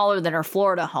smaller than her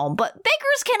Florida home. But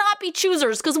beggars cannot be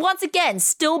choosers because, once again,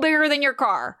 still bigger than your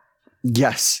car.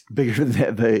 Yes, bigger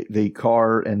than the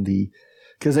car and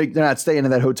because they're not staying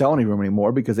in that hotel room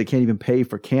anymore because they can't even pay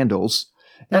for candles.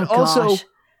 And also,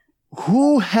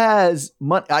 who has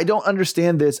money? I don't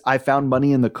understand this. I found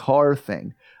money in the car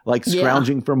thing, like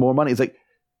scrounging for more money. It's like,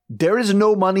 there is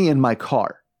no money in my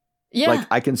car. Yeah. Like,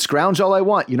 I can scrounge all I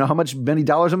want. You know how many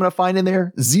dollars I'm going to find in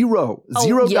there?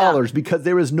 $0 because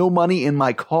there is no money in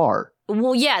my car.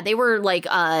 Well, yeah, they were like,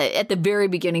 at the very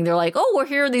beginning, they're like, oh, well,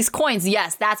 here are these coins.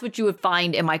 Yes, that's what you would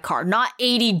find in my car. Not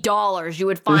 $80. You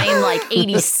would find like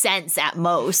 80 cents at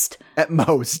most. At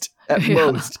most.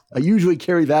 I usually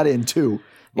carry that in too.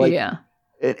 Like, yeah.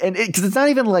 And because it's not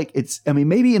even like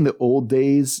maybe in the old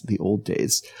days,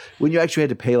 when you actually had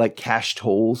to pay like cash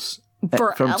tolls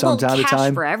from time to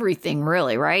time. For everything,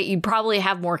 really, right? You'd probably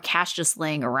have more cash just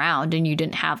laying around and you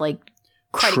didn't have like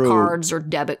credit cards or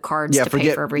debit cards to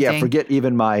pay for everything. Yeah, forget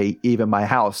even my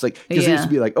house. Like, because it used to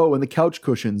be like, and the couch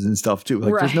cushions and stuff too.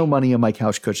 Like, there's no money in my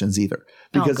couch cushions either.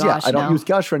 Because I don't use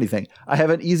cash for anything. I have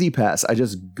an Easy Pass. I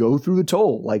just go through the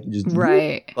toll. Like,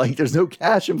 like there's no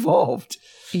cash involved.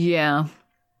 Yeah.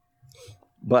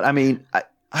 But I mean,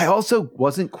 I also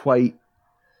wasn't quite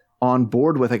on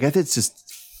board with, I guess it's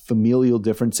just familial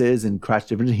differences and crash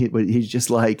differences. He's just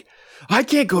like, I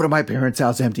can't go to my parents'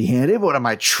 house empty-handed. What am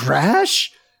I,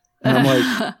 trash? And I'm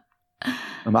like,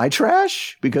 am I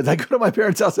trash? Because I go to my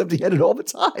parents' house empty-handed all the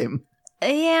time.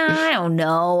 Yeah, I don't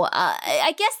know.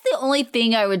 I guess the only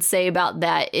thing I would say about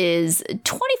that is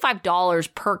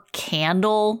 $25 per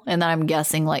candle, and then I'm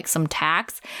guessing like some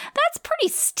tax. That's pretty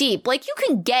steep. Like, you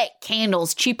can get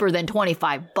candles cheaper than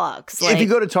 $25. Like, if you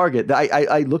go to Target,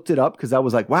 I looked it up because I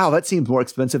was like, wow, that seems more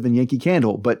expensive than Yankee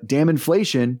Candle. But damn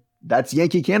inflation, that's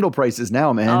Yankee Candle prices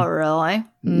now, man. Oh, really?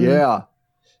 Yeah.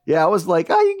 Yeah, I was like,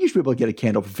 you should be able to get a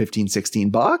candle for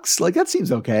 $15-16. Like, that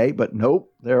seems okay. But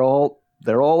nope, they're all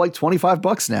like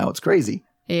 $25 now. It's crazy.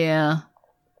 Yeah.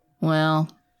 Well,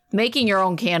 making your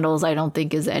own candles, I don't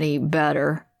think is any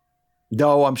better.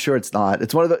 No, I'm sure it's not.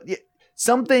 It's one of the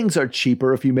some things are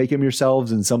cheaper if you make them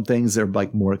yourselves, and some things are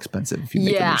like more expensive if you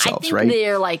make them yourselves, right? I think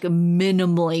they're like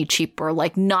minimally cheaper,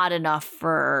 like not enough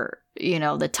for,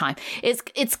 the time. It's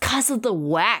because of the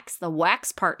wax. The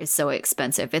wax part is so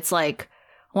expensive. It's like,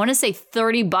 I want to say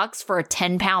 $30 for a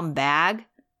 10-pound bag.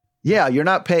 Yeah, you're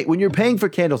not paying when you're paying for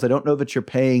candles. I don't know that you're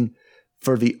paying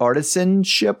for the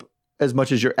artisanship as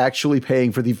much as you're actually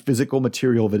paying for the physical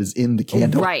material that is in the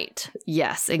candle. Right.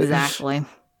 Yes, exactly.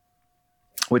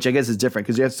 Which I guess is different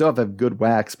because you still have to have good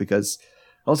wax because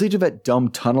also you do that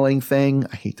dumb tunneling thing.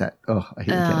 I hate that. Oh, I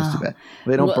hate when candles do that.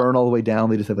 They don't burn all the way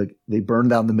down. They just have they burn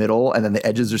down the middle and then the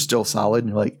edges are still solid. And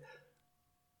you're like,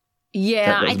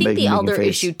 yeah, I think the other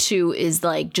issue too is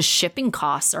like just shipping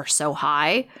costs are so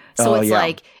high. So it's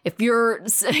like if you're,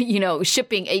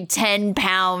 shipping a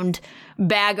 10-pound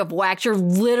bag of wax, you're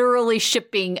literally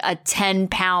shipping a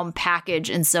 10-pound package.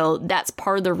 And so that's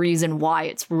part of the reason why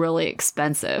it's really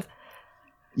expensive.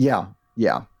 Yeah.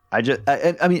 Yeah.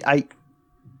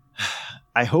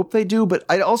 I hope they do, but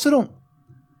I also don't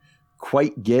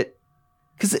quite get,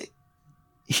 because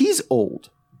he's old,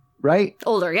 right?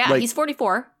 Older. Yeah. Like, he's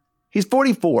 44. He's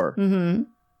 44. Mm-hmm.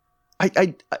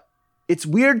 It's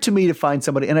weird to me to find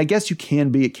somebody, and I guess it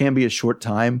can be a short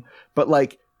time, but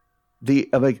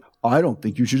I don't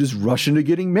think you should just rush into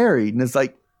getting married. And it's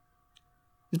like,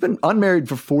 He's been unmarried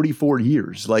for 44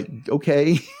 years. Like,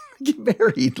 okay, get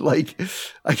married. Like,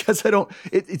 I guess I don't.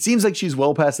 It seems like she's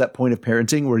well past that point of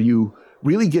parenting where you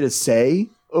really get a say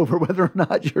over whether or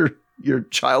not your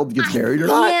child gets married or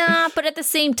not. Yeah, but at the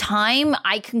same time,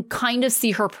 I can kind of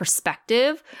see her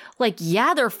perspective. Like,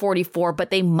 yeah, they're 44, but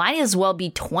they might as well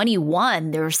be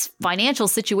 21. Their financial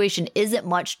situation isn't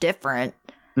much different.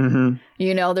 Mm-hmm.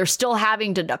 You know, they're still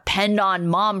having to depend on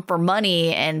mom for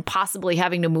money and possibly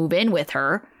having to move in with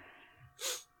her.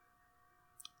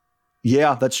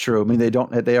 Yeah, that's true. I mean, they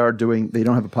don't have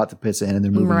a pot to piss in and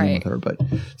they're moving in with her. But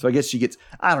so I guess she gets,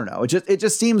 I don't know. It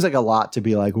just seems like a lot to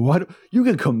be like, what? You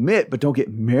can commit, but don't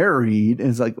get married. And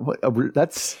it's like, what?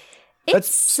 That's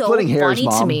so splitting hairs, funny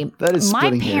Mom. to me. That is my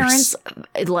splitting parents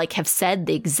hairs. like have said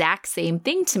the exact same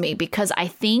thing to me, because I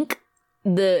think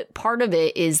the part of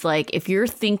it is like, if you're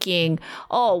thinking,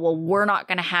 oh, well, we're not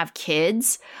going to have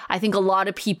kids, I think a lot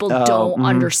of people don't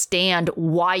understand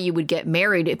why you would get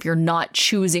married if you're not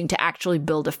choosing to actually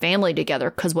build a family together.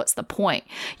 Because what's the point?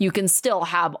 You can still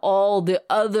have all the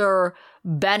other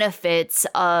benefits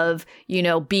of, you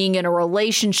know, being in a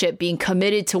relationship, being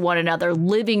committed to one another,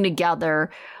 living together,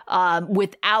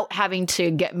 without having to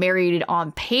get married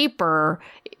on paper,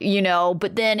 you know.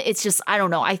 But then it's just, I don't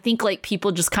know. I think like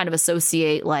people just kind of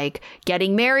associate like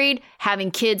getting married,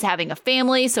 having kids, having a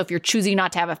family. So if you're choosing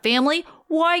not to have a family,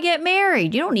 why get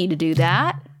married? You don't need to do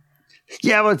that.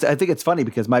 Yeah, well, I think it's funny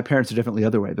because my parents are definitely the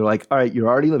other way. They're like, all right, you're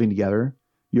already living together.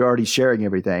 You're already sharing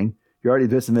everything. You're already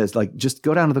this and this. Like, just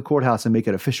go down to the courthouse and make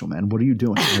it official, man. What are you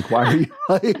doing? Like, why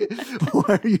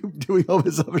are you doing all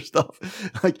this other stuff?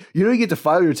 Like, you get to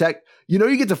file your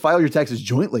taxes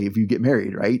jointly if you get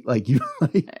married, right? Like,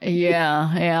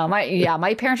 Yeah.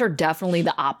 My parents are definitely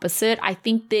the opposite. I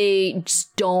think they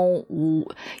just don't,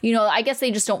 you know, I guess they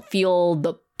just don't feel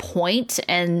the point,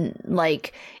 and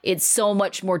like it's so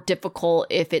much more difficult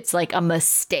if it's like a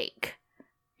mistake,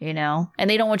 you know? And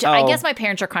they don't want you. I guess my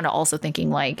parents are kind of also thinking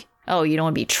like, oh, you don't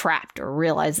want to be trapped or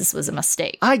realize this was a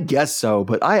mistake. I guess so,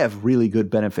 but I have really good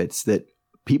benefits that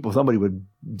somebody would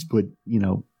you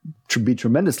know, be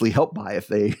tremendously helped by if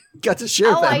they got to share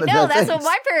them. Oh, I know. That's what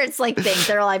my parents like think.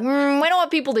 They're like, we don't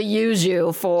want people to use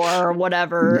you for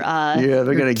whatever. Yeah,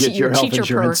 they're going to get your health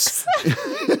insurance.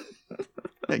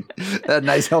 That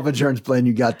nice health insurance plan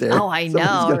you got there. Oh, I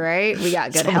know, right? We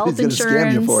got good health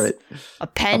insurance. Scam you for it. A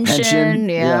pension.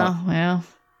 Yeah.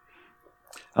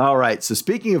 All right. So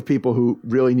speaking of people who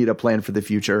really need a plan for the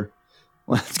future,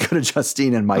 let's go to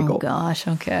Justine and Michael. Oh, gosh.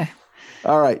 Okay.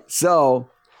 All right. So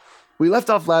we left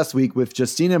off last week with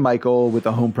Justine and Michael with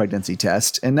a home pregnancy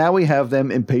test, and now we have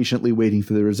them impatiently waiting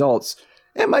for the results.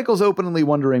 And Michael's openly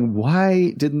wondering,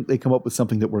 why didn't they come up with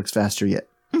something that works faster yet?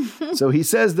 So he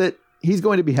says that he's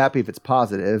going to be happy if it's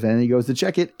positive, and he goes to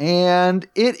check it, and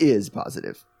it is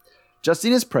positive.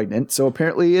 Justine is pregnant, so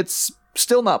apparently it's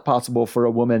still not possible for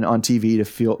a woman on TV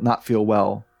to not feel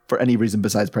well for any reason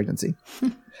besides pregnancy.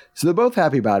 So they're both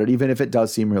happy about it, even if it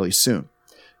does seem really soon.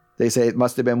 They say it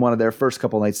must have been one of their first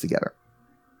couple nights together.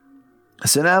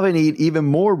 So now they need even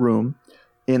more room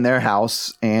in their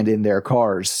house and in their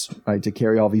cars, right, to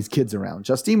carry all these kids around.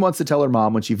 Justine wants to tell her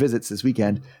mom when she visits this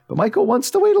weekend, but Michael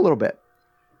wants to wait a little bit.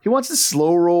 He wants to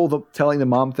slow roll the telling the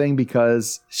mom thing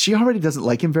because she already doesn't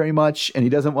like him very much, and he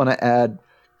doesn't want to add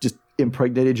just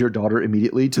impregnated your daughter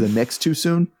immediately to the mix too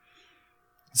soon.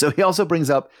 So he also brings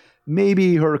up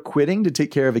maybe her quitting to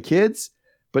take care of the kids,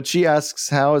 but she asks,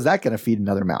 how is that going to feed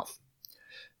another mouth?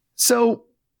 So,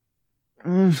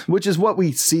 which is what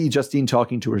we see Justine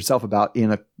talking to herself about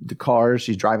in the car.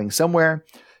 She's driving somewhere.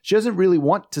 She doesn't really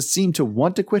seem to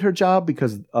want to quit her job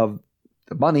because of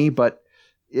the money, but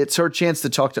it's her chance to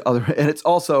talk to and it's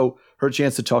also her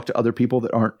chance to talk to other people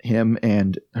that aren't him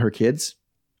and her kids.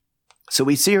 So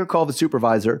we see her call the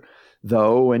supervisor,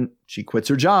 though, and she quits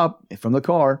her job from the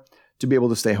car to be able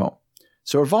to stay home.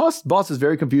 So her boss is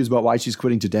very confused about why she's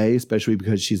quitting today, especially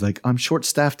because she's like, I'm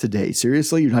short-staffed today.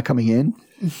 Seriously? You're not coming in?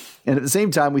 And at the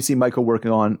same time, we see Michael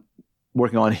working on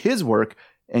his work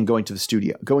and going to a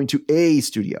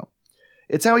studio.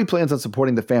 It's how he plans on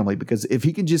supporting the family, because if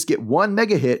he can just get one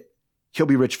mega hit, he'll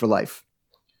be rich for life.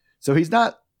 So he's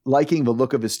not liking the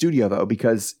look of his studio, though,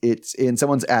 because it's in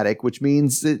someone's attic, which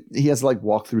means that he has to like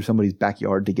walk through somebody's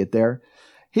backyard to get there.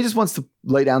 He just wants to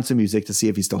lay down some music to see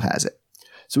if he still has it.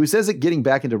 So he says that getting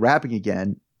back into rapping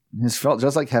again has felt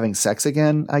just like having sex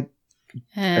again. I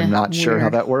am not sure how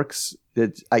that works.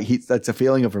 That's a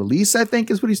feeling of release, I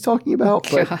think, is what he's talking about.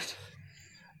 God. But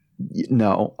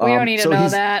no. We don't need to know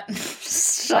that.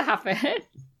 Stop it.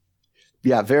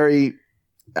 Yeah,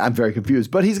 I'm very confused.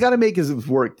 But he's got to make his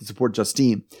work to support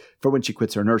Justine for when she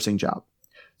quits her nursing job.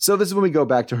 So this is when we go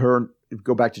back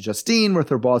to Justine with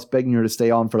her boss begging her to stay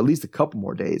on for at least a couple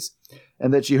more days,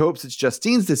 and that she hopes it's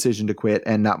Justine's decision to quit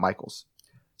and not Michael's.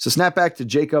 So snap back to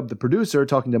Jacob, the producer,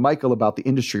 talking to Michael about the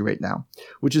industry right now,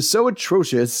 which is so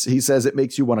atrocious, he says it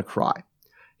makes you want to cry.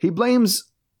 He blames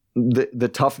the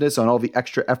toughness on all the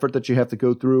extra effort that you have to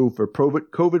go through for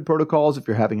COVID protocols if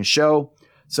you're having a show.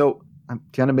 So it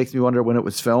kind of makes me wonder when it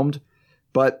was filmed,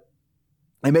 but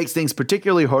it makes things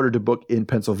particularly harder to book in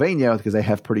Pennsylvania because they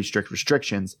have pretty strict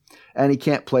restrictions, and he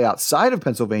can't play outside of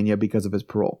Pennsylvania because of his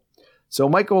parole. So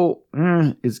Michael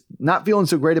is not feeling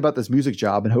so great about this music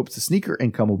job and hopes the sneaker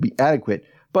income will be adequate,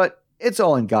 but it's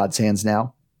all in God's hands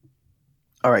now.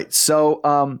 All right. So,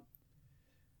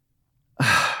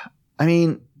 I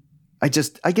mean, I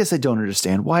guess I don't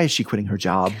understand. Why is she quitting her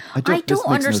job? I don't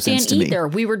understand either.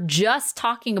 We were just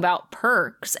talking about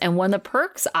perks, and one of the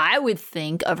perks I would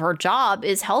think of her job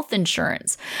is health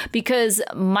insurance, because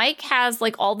Mike has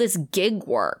like all this gig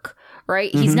work,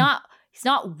 right? Mm-hmm. He's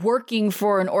not working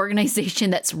for an organization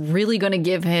that's really going to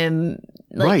give him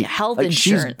like health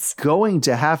insurance. She's going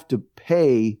to have to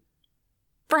pay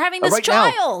for having this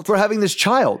child. For having this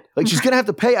child. Like she's going to have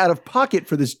to pay out of pocket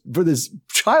for this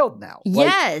child now.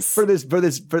 Yes. Like,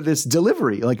 for this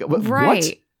delivery. Like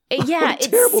right. What? Yeah,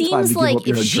 it seems like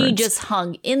if she just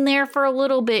hung in there for a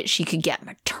little bit, she could get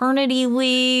maternity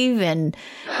leave and,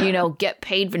 get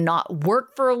paid for not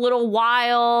work for a little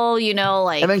while,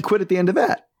 like. And then quit at the end of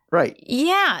that. Right.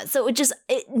 Yeah. So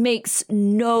it makes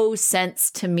no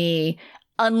sense to me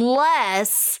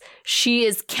unless she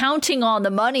is counting on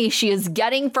the money she is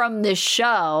getting from this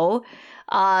show.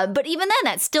 But even then,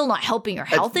 that's still not helping her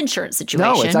health insurance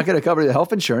situation. No, it's not going to cover the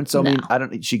health insurance. So, I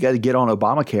mean, she got to get on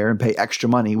Obamacare and pay extra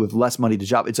money with less money to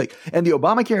job. It's like, and the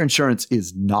Obamacare insurance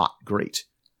is not great.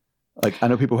 Like, I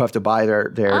know people who have to buy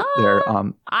their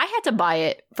I had to buy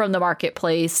it from the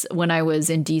marketplace when I was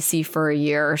in DC for a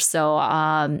year. So,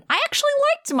 I actually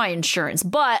liked my insurance,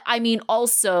 but I mean,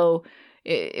 also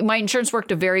my insurance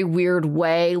worked a very weird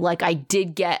way. Like I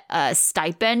did get a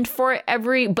stipend for it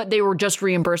but they were just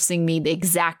reimbursing me the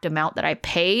exact amount that I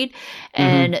paid.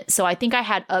 And so I think I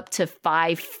had up to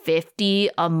 $550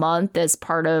 a month as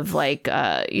part of like,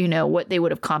 what they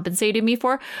would have compensated me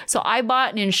for. So I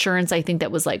bought an insurance, I think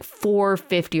that was like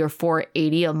 $450 or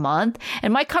 $480 a month.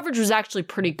 And my coverage was actually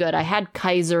pretty good. I had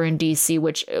Kaiser in DC,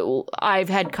 which I've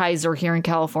had Kaiser here in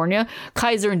California.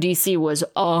 Kaiser in DC was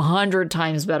 100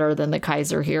 times better than the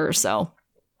Kaiser here, so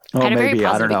I had a very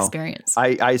positive experience.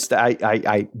 I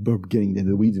getting into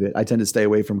the weeds of it. I tend to stay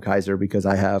away from Kaiser because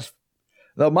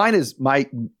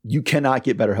you cannot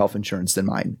get better health insurance than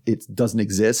mine. It doesn't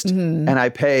exist, and I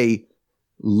pay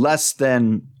less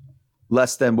than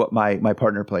what my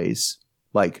partner pays,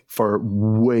 like for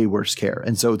way worse care.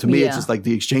 And so to me, it's just like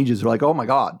the exchanges are like, oh my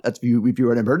God, that's if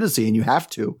you're an emergency and you have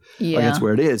to, like that's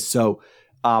where it is. So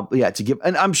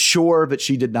and I'm sure that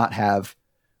she did not have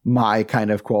my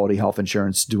kind of quality health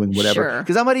insurance doing whatever.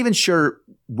 Because I'm not even sure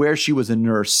where she was a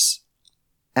nurse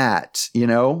at,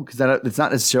 because it's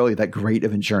not necessarily that great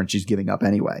of insurance she's giving up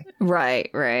anyway.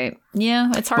 Right.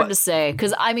 Yeah, it's hard to say.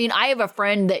 Because, I mean, I have a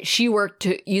friend that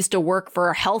used to work for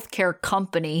a healthcare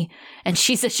company, and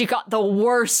she said she got the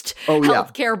worst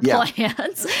healthcare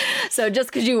plans. So just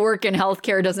because you work in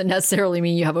healthcare doesn't necessarily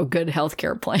mean you have a good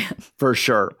healthcare plan. For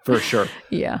sure.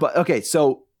 Yeah. But, okay,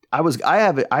 so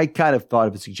I kind of thought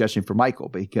of a suggestion for Michael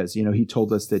because, he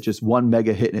told us that just one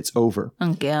mega hit and it's over.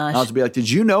 Oh, gosh. I was be like, did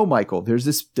you know, Michael, there's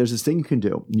this thing you can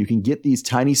do. You can get these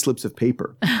tiny slips of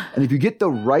paper. And if you get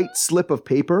the right slip of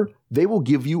paper, they will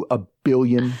give you $1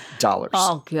 billion.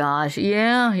 Oh, gosh.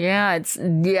 Yeah.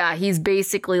 He's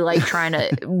basically like trying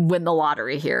to win the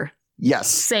lottery here. Yes.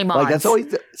 Same odds. Like that's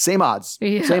always same odds.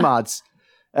 Yeah. Same odds.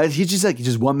 He's just like,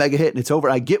 just one mega hit and it's over.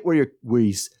 I get where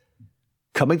he's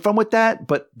coming from with that,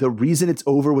 but the reason it's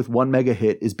over with one mega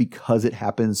hit is because it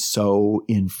happens so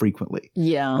infrequently.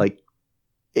 Yeah. Like,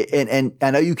 and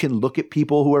I know you can look at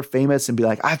people who are famous and be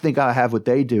like, I think I have what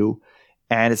they do.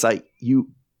 And it's like, you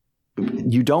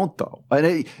don't though.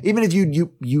 And even if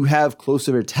you have close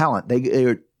to their talent,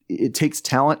 it takes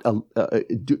talent, a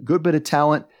good bit of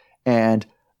talent and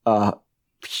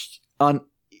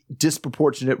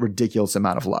disproportionate, ridiculous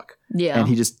amount of luck. Yeah. And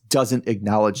he just doesn't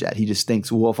acknowledge that. He just thinks,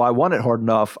 well, if I want it hard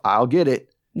enough, I'll get it.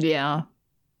 Yeah.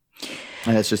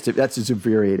 And that's just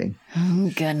infuriating. Oh,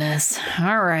 goodness.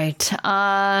 All right.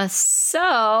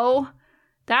 So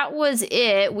that was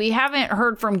it. We haven't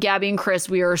heard from Gabby and Chris.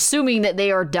 We are assuming that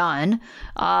they are done.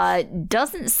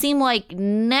 Doesn't seem like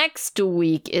next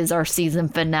week is our season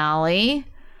finale.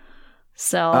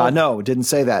 So no, didn't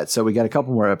say that. So we got a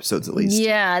couple more episodes at least.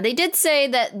 yeah, they did say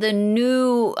that the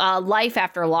new Life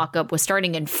After Lockup was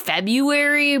starting in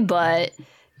February, but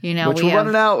which we're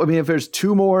running out. I mean, if there's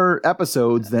 2 more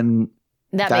episodes, then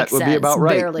that would makes be about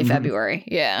right. Barely February.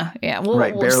 Yeah. We'll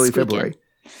barely squeak February.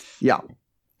 in. Yeah.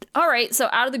 All right. So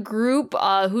out of the group,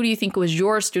 who do you think was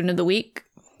your student of the week?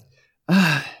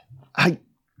 I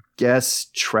guess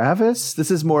Travis. This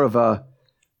is more of a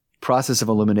process of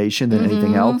elimination than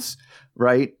anything else,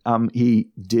 right? He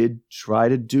did try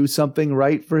to do something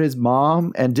right for his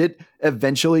mom and did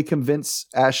eventually convince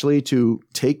Ashley to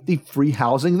take the free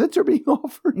housing that they're being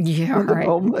offered for the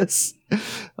homeless.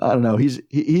 I don't know.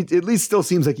 He at least still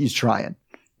seems like he's trying.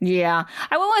 Yeah.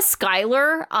 I went with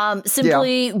Skylar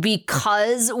simply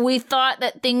because we thought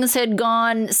that things had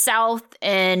gone south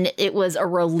and it was a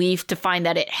relief to find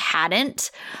that it hadn't.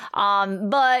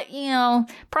 But,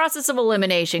 process of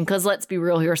elimination, because let's be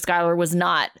real here, Skylar was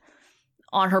not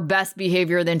on her best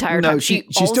behavior the entire time. No, she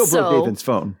still broke Nathan's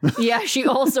phone. Yeah, she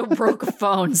also broke a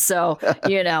phone. So, but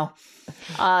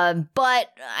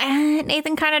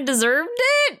Nathan kind of deserved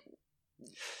it.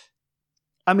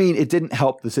 I mean, it didn't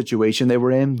help the situation they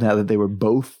were in now that they were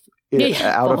both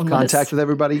out of contact with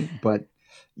everybody. But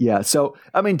yeah, so,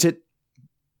 I mean, to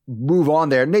move on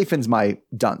there, Nathan's my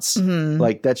dunce.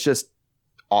 Like, that's just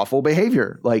awful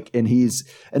behavior. Like, and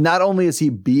not only is he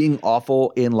being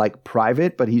awful in like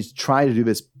private, but he's trying to do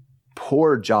this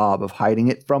poor job of hiding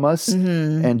it from us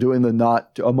and doing the I'm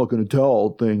not going to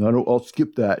tell thing. I'll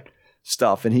skip that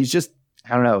stuff. And he's just,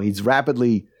 I don't know, he's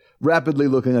rapidly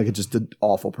looking like just an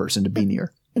awful person to be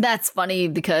near. That's funny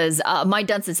because my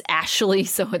dunce is Ashley,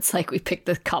 so it's like we picked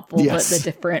the couple, but the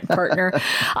different partner.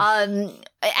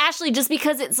 Ashley, just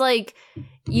because it's like,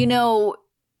 you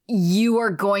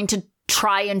are going to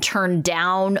try and turn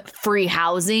down free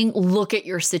housing. Look at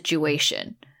your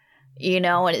situation, and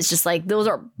it's just like those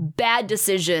are bad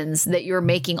decisions that you're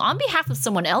making on behalf of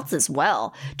someone else as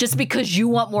well. Just because you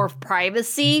want more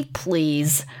privacy,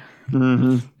 please.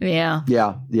 Yeah.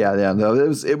 No,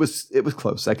 it was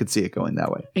close. I could see it going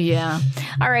that way. Yeah.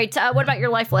 All right. What about your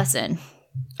life lesson?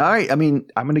 All right. I mean,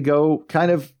 I'm going to go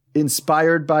kind of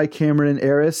inspired by Cameron and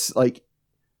Eris. Like,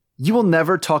 you will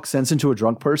never talk sense into a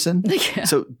drunk person. Yeah.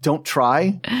 So don't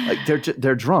try. Like,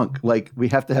 they're drunk. Like, we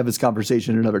have to have this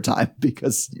conversation another time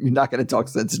because you're not going to talk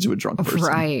sense into a drunk person.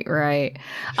 Right.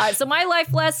 So my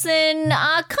life lesson,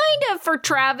 kind of for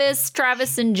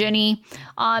Travis and Jenny.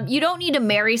 You don't need to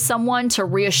marry someone to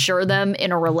reassure them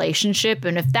in a relationship.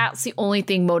 And if that's the only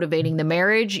thing motivating the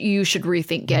marriage, you should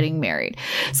rethink getting married.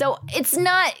 So it's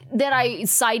not that I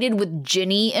sided with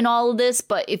Jenny in all of this,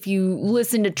 but if you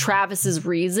listen to Travis's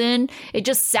reason, it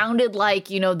just sounded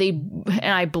like, and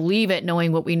I believe it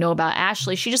knowing what we know about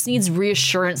Ashley, she just needs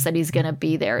reassurance that he's going to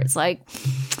be there. It's like,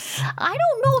 I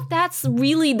don't know if that's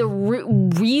really the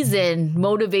reason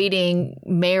motivating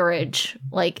marriage,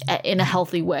 like in a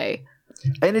healthy way.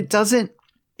 And it doesn't,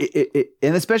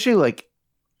 and especially like,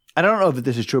 I don't know if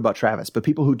this is true about Travis, but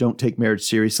people who don't take marriage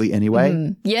seriously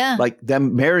anyway, like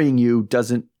them marrying you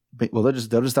doesn't, well, they'll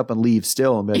just up and leave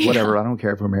still and be like, whatever, I don't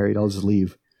care if we're married, I'll just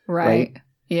leave. Right?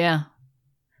 Yeah.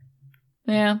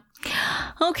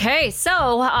 Okay,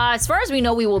 so as far as we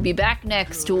know, we will be back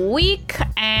next week,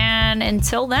 and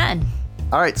until then.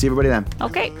 All right, see everybody then.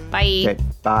 Okay, bye. Okay,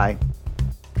 bye.